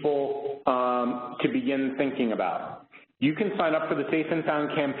for people to begin thinking about. You can sign up for the Safe and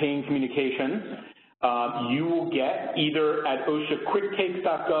Sound campaign communications. You will get either at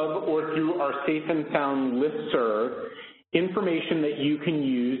OSHAQuickTakes.gov or through our Safe and Sound listserv information that you can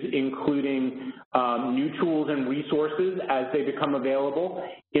use, including new tools and resources as they become available,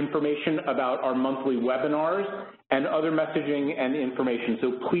 information about our monthly webinars, and other messaging and information.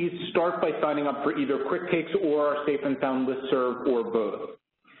 So please start by signing up for either Quick Takes or our Safe and Sound listserv or both.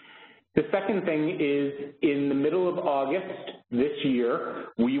 The second thing is, in the middle of August this year,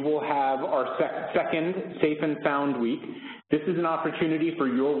 we will have our second Safe and Sound Week. This is an opportunity for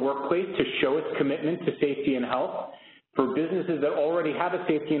your workplace to show its commitment to safety and health. For businesses that already have a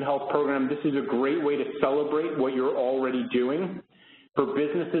safety and health program, this is a great way to celebrate what you're already doing. For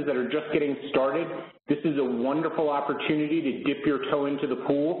businesses that are just getting started, this is a wonderful opportunity to dip your toe into the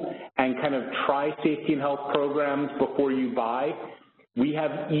pool and kind of try safety and health programs before you buy. We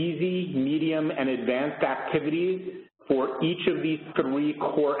have easy, medium, and advanced activities for each of these three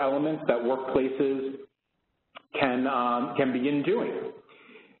core elements that workplaces can begin doing.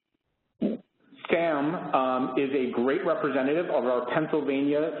 Sam is a great representative of our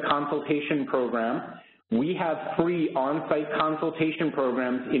Pennsylvania consultation program. We have free on-site consultation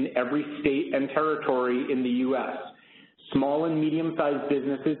programs in every state and territory in the U.S. Small and medium-sized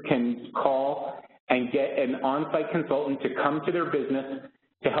businesses can call and get an on-site consultant to come to their business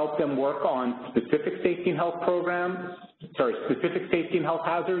to help them work on specific safety and health specific safety and health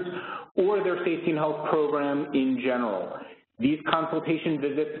hazards, or their safety and health program in general. These consultation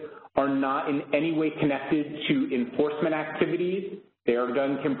visits are not in any way connected to enforcement activities. They are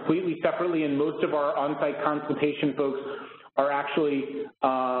done completely separately, and most of our on-site consultation folks are actually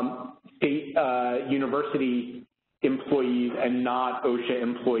state university employees and not OSHA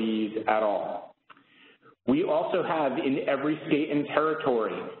employees at all. We also have in every state and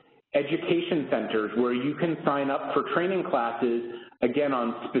territory education centers where you can sign up for training classes, again,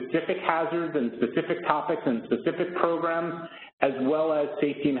 on specific hazards and specific topics and specific programs, as well as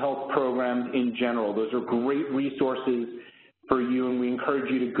safety and health programs in general. Those are great resources for you, and we encourage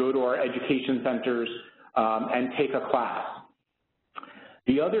you to go to our education centers and take a class.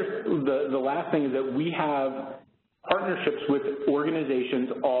 The last thing is that we have partnerships with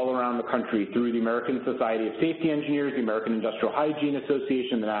organizations all around the country through the American Society of Safety Engineers, the American Industrial Hygiene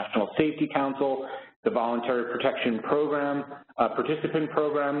Association, the National Safety Council, the Voluntary Protection Program, Participant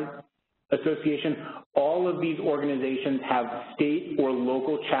Program Association. All of these organizations have state or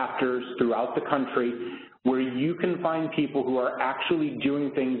local chapters throughout the country where you can find people who are actually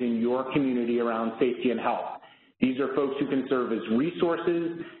doing things in your community around safety and health. These are folks who can serve as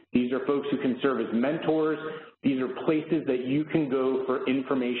resources. These are folks who can serve as mentors. These are places that you can go for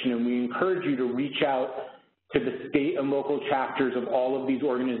information, and we encourage you to reach out to the state and local chapters of all of these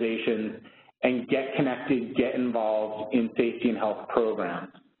organizations and get connected, get involved in safety and health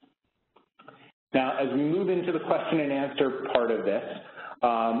programs. Now, as we move into the question and answer part of this,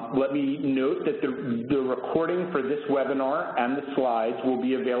 let me note that the recording for this webinar and the slides will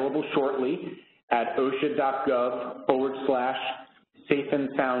be available shortly at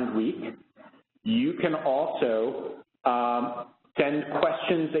OSHA.gov/SafeAndSoundWeek. You can also send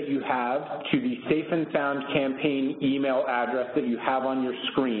questions that you have to the Safe and Sound campaign email address that you have on your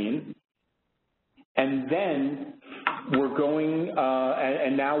screen. And then we're going,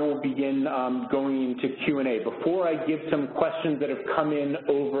 and now we'll begin going into Q&A. Before I give some questions that have come in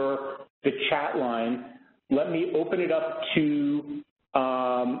over the chat line, let me open it up to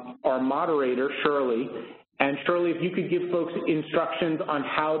our moderator, Shirley. And Shirley, if you could give folks instructions on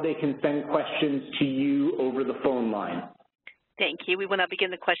how they can send questions to you over the phone line. Thank you. We will now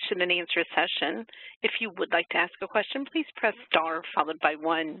begin the question and answer session. If you would like to ask a question, please press star followed by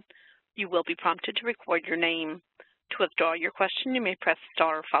 1. You will be prompted to record your name. To withdraw your question, you may press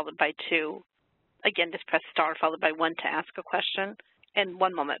star followed by 2. Again, just press star followed by 1 to ask a question. And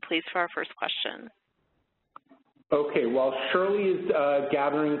 1 moment, please, for our first question. Okay, while Shirley is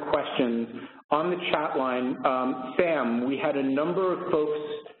gathering questions, on the chat line, Sam, we had a number of folks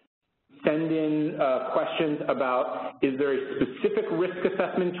send in questions about, is there a specific risk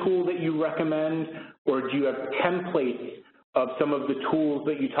assessment tool that you recommend, or do you have templates of some of the tools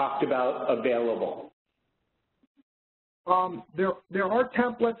that you talked about available? There are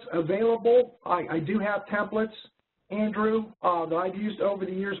templates available. I do have templates, Andrew, that I've used over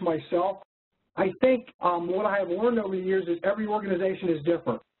the years myself. I think what I have learned over the years is every organization is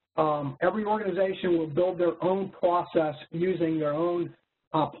different. Every organization will build their own process using their own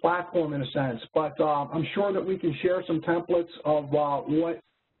platform in a sense, but I'm sure that we can share some templates of what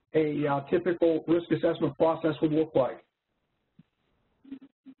a typical risk assessment process would look like.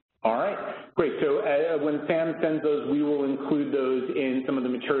 All right, great. So when Sam sends those, we will include those in some of the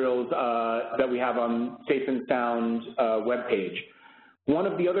materials that we have on Safe and Sound webpage. One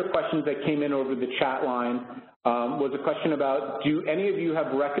of the other questions that came in over the chat line was a question about, do any of you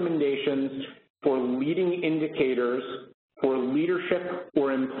have recommendations for leading indicators for leadership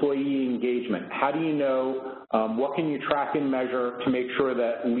or employee engagement? How do you know, what can you track and measure to make sure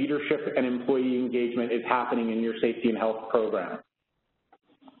that leadership and employee engagement is happening in your safety and health program?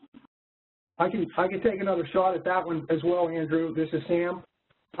 I can take another shot at that one as well, Andrew. This is Sam.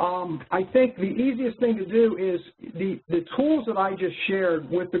 I think the easiest thing to do is the tools that I just shared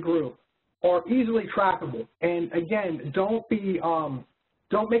with the group are easily trackable. And again, don't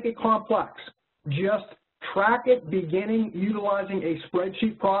make it complex. Just track it beginning utilizing a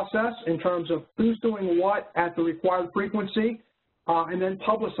spreadsheet process in terms of who's doing what at the required frequency, and then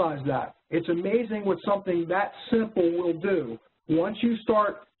publicize that. It's amazing what something that simple will do. Once you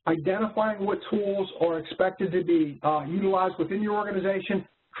start identifying what tools are expected to be utilized within your organization,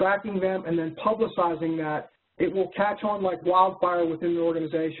 tracking them, and then publicizing that, it will catch on like wildfire within the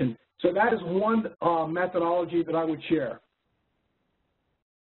organization. So that is one methodology that I would share.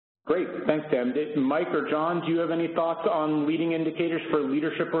 Great, thanks, Sam. Mike or John, do you have any thoughts on leading indicators for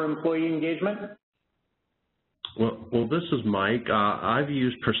leadership or employee engagement? Well, this is Mike. I've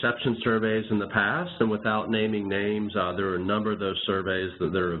used perception surveys in the past, and without naming names, there are a number of those surveys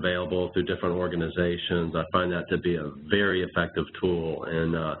that are available through different organizations. I find that to be a very effective tool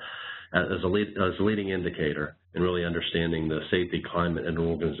and as a leading indicator in really understanding the safety climate in an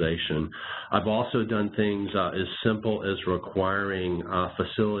organization. I've also done things as simple as requiring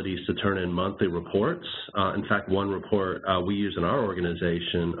facilities to turn in monthly reports. In fact, one report we use in our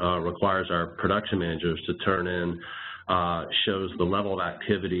organization requires our production managers to turn in, shows the level of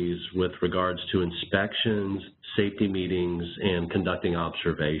activities with regards to inspections, safety meetings, and conducting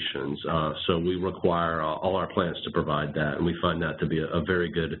observations. So we require all our plants to provide that, and we find that to be a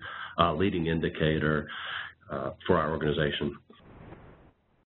very good leading indicator for our organization.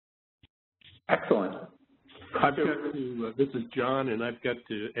 Excellent. I've got to, this is John, and I've got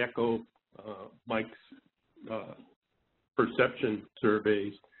to echo Mike's perception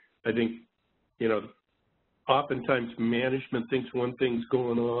surveys. I think, you know, oftentimes management thinks one thing's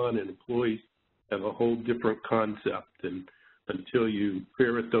going on and employees have a whole different concept, and until you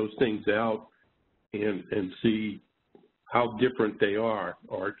ferret those things out and see how different they are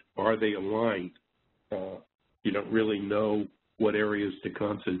they aligned, you don't really know what areas to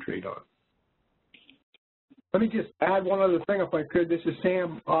concentrate on. Let me just add one other thing if I could. This is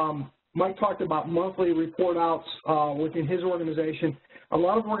Sam. Mike talked about monthly report outs within his organization. A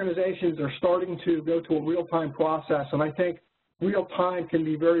lot of organizations are starting to go to a real-time process, and I think real-time can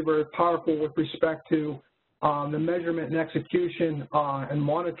be very, very powerful with respect to the measurement and execution and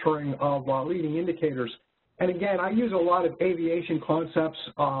monitoring of leading indicators. And again, I use a lot of aviation concepts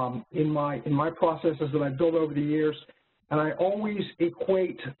in my processes that I've built over the years, and I always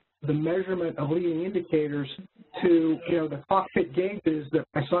equate the measurement of leading indicators to, you know, the cockpit gauges that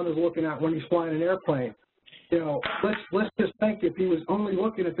my son is looking at when he's flying an airplane. You know, let's just think if he was only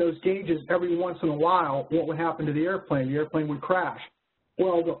looking at those gauges every once in a while, what would happen to the airplane? The airplane would crash.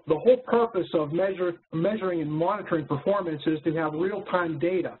 Well, the whole purpose of measuring and monitoring performance is to have real-time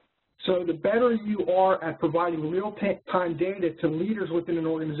data. So the better you are at providing real-time data to leaders within an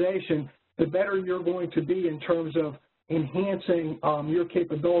organization, the better you're going to be in terms of enhancing your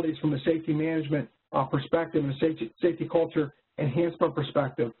capabilities from a safety management perspective and a safety culture enhancement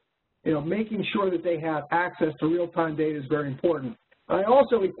perspective. You know, making sure that they have access to real-time data is very important. I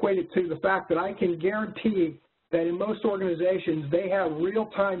also equate it to the fact that I can guarantee that in most organizations, they have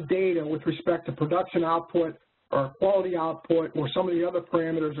real-time data with respect to production output or quality output or some of the other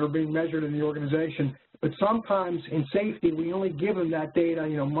parameters that are being measured in the organization. But sometimes in safety, we only give them that data,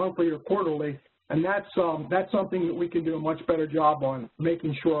 you know, monthly or quarterly, and that's something that we can do a much better job on,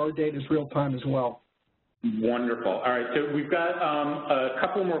 making sure our data is real-time as well. Wonderful. All right, so we've got a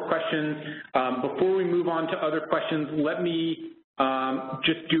couple more questions. Before we move on to other questions, let me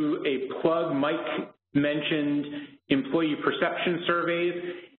just do a plug. Mike mentioned employee perception surveys.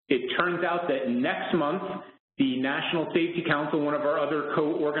 It turns out that next month, the National Safety Council, one of our other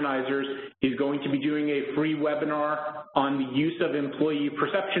co-organizers, is going to be doing a free webinar on the use of employee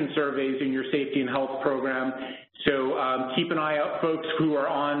perception surveys in your safety and health program. So keep an eye out, folks who are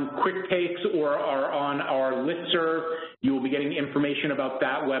on Quick Takes or are on our listserv. You will be getting information about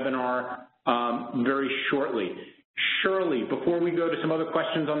that webinar very shortly. Shirley, before we go to some other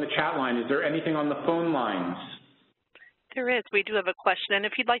questions on the chat line, is there anything on the phone lines? There is. We do have a question, and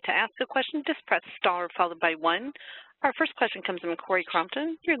if you'd like to ask a question, just press star followed by 1. Our first question comes from Corey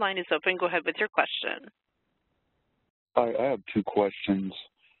Crompton. Your line is open. Go ahead with your question. I have 2 questions.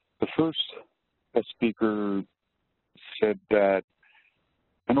 The first, a speaker said that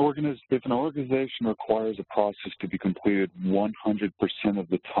if an organization requires a process to be completed 100% of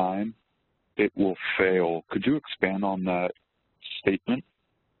the time, it will fail. Could you expand on that statement?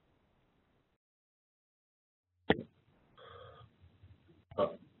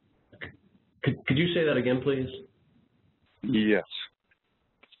 Could you say that again, please? Yes.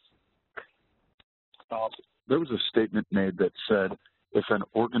 There was a statement made that said if an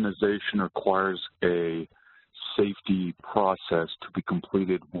organization requires a safety process to be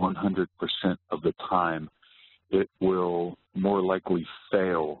completed 100% of the time, it will more likely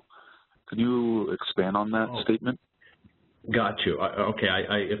fail. Could you expand on that statement? Got you. Okay,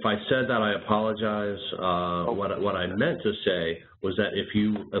 if I said that, I apologize. What I meant to say was that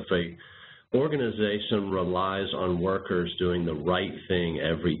if a organization relies on workers doing the right thing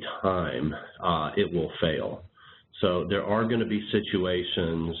every time, it will fail. So there are going to be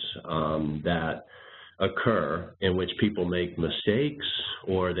situations that occur in which people make mistakes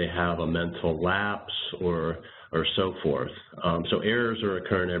or they have a mental lapse or so forth. So errors are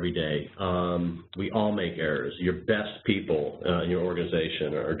occurring every day. We all make errors. Your best people in your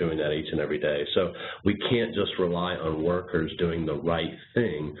organization are doing that each and every day. So we can't just rely on workers doing the right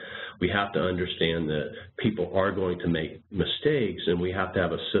thing. We have to understand that people are going to make mistakes, and we have to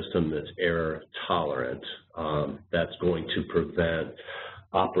have a system that's error tolerant, that's going to prevent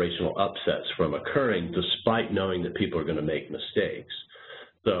operational upsets from occurring despite knowing that people are going to make mistakes.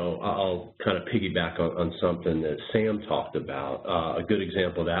 So I'll kind of piggyback on something that Sam talked about. A good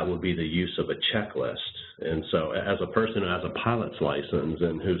example of that would be the use of a checklist. And so as a person who has a pilot's license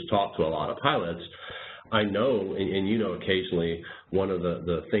and who's talked to a lot of pilots, I know, and you know occasionally, one of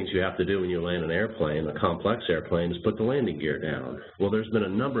the things you have to do when you land an airplane, a complex airplane, is put the landing gear down. Well, there's been a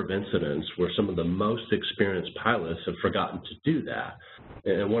number of incidents where some of the most experienced pilots have forgotten to do that.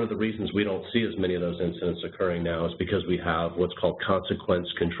 And one of the reasons we don't see as many of those incidents occurring now is because we have what's called consequence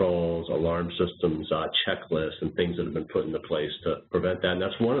controls, alarm systems, checklists, and things that have been put into place to prevent that. And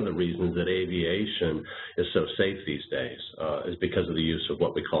that's one of the reasons that aviation is so safe these days, is because of the use of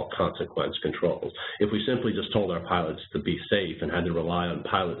what we call consequence controls. If we simply just told our pilots to be safe and had to rely on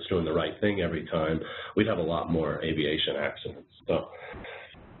pilots doing the right thing every time, we'd have a lot more aviation accidents. So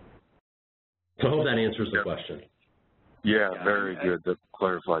I hope that answers the question. Yeah, very good. That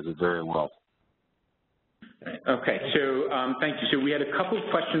clarifies it very well. Okay, so thank you. So we had a couple of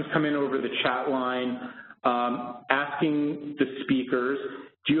questions come in over the chat line asking the speakers,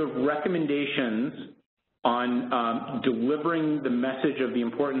 do you have recommendations on delivering the message of the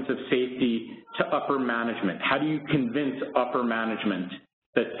importance of safety to upper management? How do you convince upper management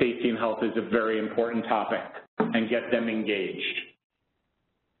that safety and health is a very important topic and get them engaged?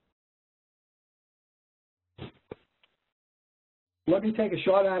 Let me take a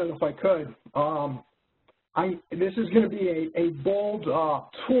shot at it if I could. This is going to be a bold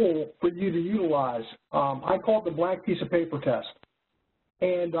tool for you to utilize. I call it the blank piece of paper test.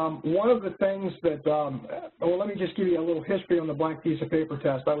 And one of the things that, well, let me just give you a little history on the blank piece of paper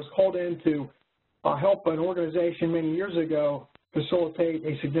test. I was called in to help an organization many years ago facilitate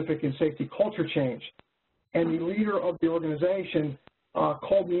a significant safety culture change. And the leader of the organization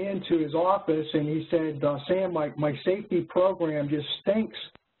called me into his office and he said, Sam, my safety program just stinks,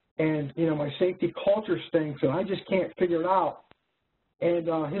 and my safety culture stinks, and I just can't figure it out. And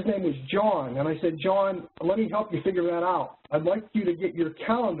his name was John, and I said, John, let me help you figure that out. I'd like you to get your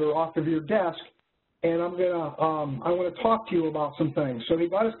calendar off of your desk, and I want to talk to you about some things. So he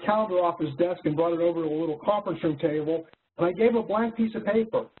got his calendar off his desk and brought it over to a little conference room table, and I gave him a blank piece of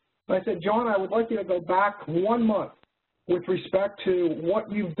paper. And I said, John, I would like you to go back 1 month with respect to what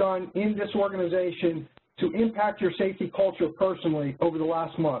you've done in this organization to impact your safety culture personally over the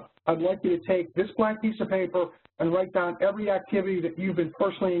last month. I'd like you to take this blank piece of paper and write down every activity that you've been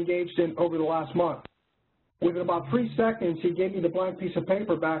personally engaged in over the last month. Within about 3 seconds, he gave me the blank piece of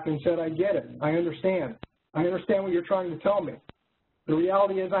paper back and said, I get it. I understand. I understand what you're trying to tell me. The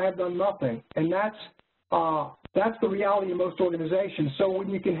reality is I have done nothing. And that's the reality in most organizations. So when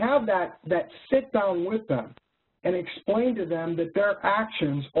you can have that sit down with them, and explain to them that their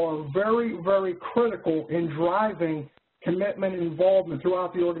actions are very, very critical in driving commitment and involvement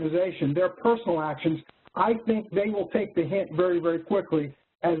throughout the organization. Their personal actions, I think they will take the hint very, very quickly,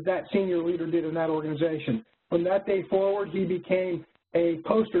 as that senior leader did in that organization. From that day forward, he became a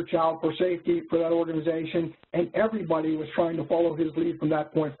poster child for safety for that organization, and everybody was trying to follow his lead from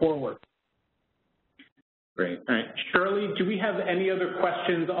that point forward. Great. All right. Shirley, do we have any other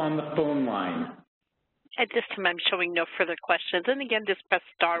questions on the phone line? At this time, I'm showing no further questions. And again, just press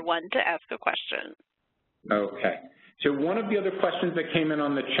 *1 to ask a question. Okay. So one of the other questions that came in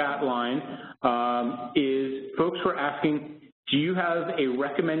on the chat line is folks were asking, do you have a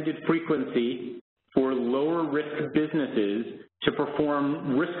recommended frequency for lower risk businesses to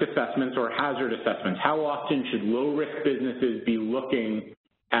perform risk assessments or hazard assessments? How often should low risk businesses be looking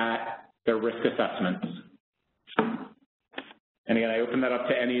at their risk assessments? And again, I open that up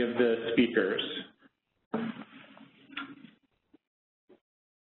to any of the speakers.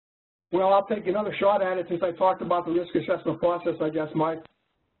 Well, I'll take another shot at it since I talked about the risk assessment process, I guess, Mike.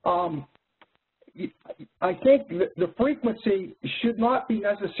 I think the frequency should not be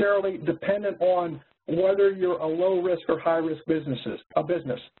necessarily dependent on whether you're a low-risk or high-risk business.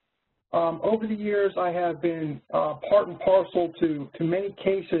 Over the years, I have been part and parcel to many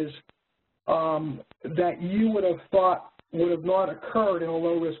cases that you would have thought would have not occurred in a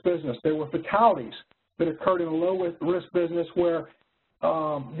low-risk business. There were fatalities that occurred in a low-risk business where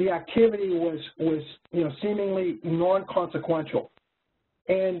the activity was seemingly non-consequential.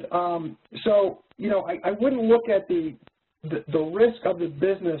 And so, I wouldn't look at the risk of the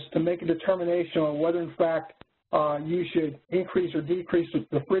business to make a determination on whether, in fact, you should increase or decrease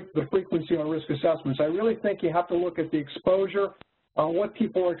the frequency on risk assessments. I really think you have to look at the exposure, what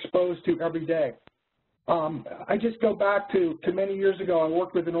people are exposed to every day. I just go back to many years ago. I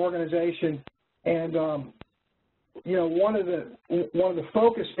worked with an organization, and one of the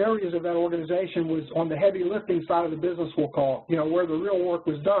focus areas of that organization was on the heavy lifting side of the business, we'll call it, where the real work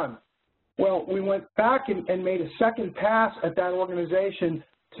was done. Well, we went back and made a second pass at that organization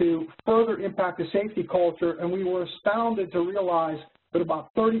to further impact the safety culture, and we were astounded to realize that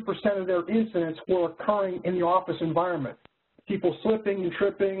about 30% of their incidents were occurring in the office environment. People slipping and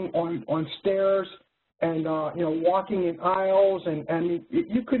tripping on stairs and walking in aisles, and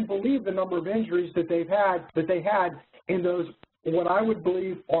you couldn't believe the number of injuries that they had in those, what I would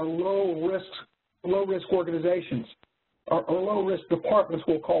believe are low risk organizations or low risk departments,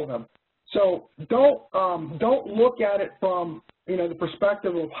 we'll call them. So don't look at it from the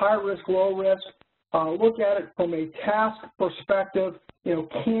perspective of high risk, low risk. Look at it from a task perspective.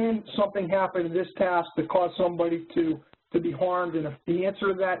 Can something happen in this task that cause somebody to be harmed? And if the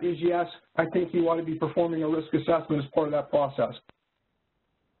answer to that is yes, I think you ought to be performing a risk assessment as part of that process.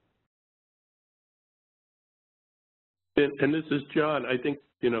 And this is John. I think,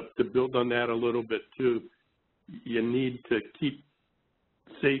 to build on that a little bit too, you need to keep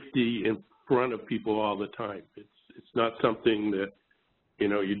safety in front of people all the time. It's not something that,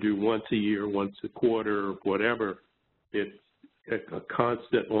 you do once a year, once a quarter, or whatever. It's a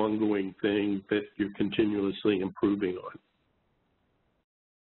constant, ongoing thing that you're continuously improving on.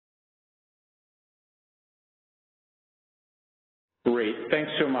 Great,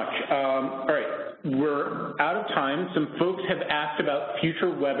 thanks so much. All right, we're out of time. Some folks have asked about future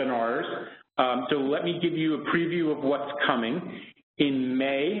webinars, so let me give you a preview of what's coming. In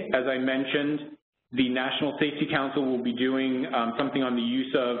May, as I mentioned, the National Safety Council will be doing something on the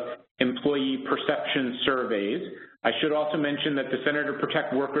use of employee perception surveys. I should also mention that the Center to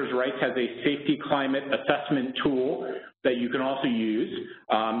Protect Workers' Rights has a safety climate assessment tool that you can also use.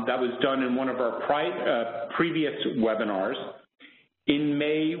 That was done in one of our previous webinars. In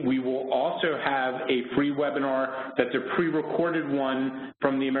May, we will also have a free webinar that's a pre-recorded one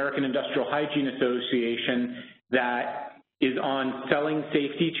from the American Industrial Hygiene Association that is on selling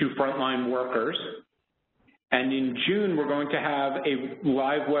safety to frontline workers. And in June, we're going to have a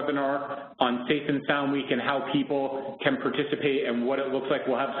live webinar on Safe and Sound Week and how people can participate and what it looks like.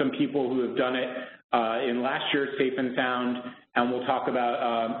 We'll have some people who have done it in last year's Safe and Sound, and we'll talk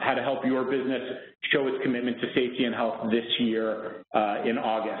about how to help your business show its commitment to safety and health this year in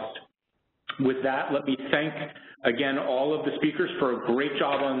August. With that, let me thank again all of the speakers for a great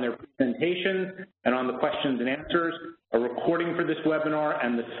job on their presentations and on the questions and answers. A recording for this webinar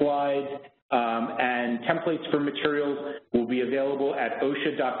and the slides and templates for materials will be available at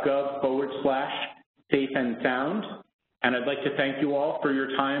osha.gov/safe and sound. And I'd like to thank you all for your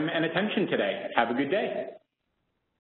time and attention today. Have a good day.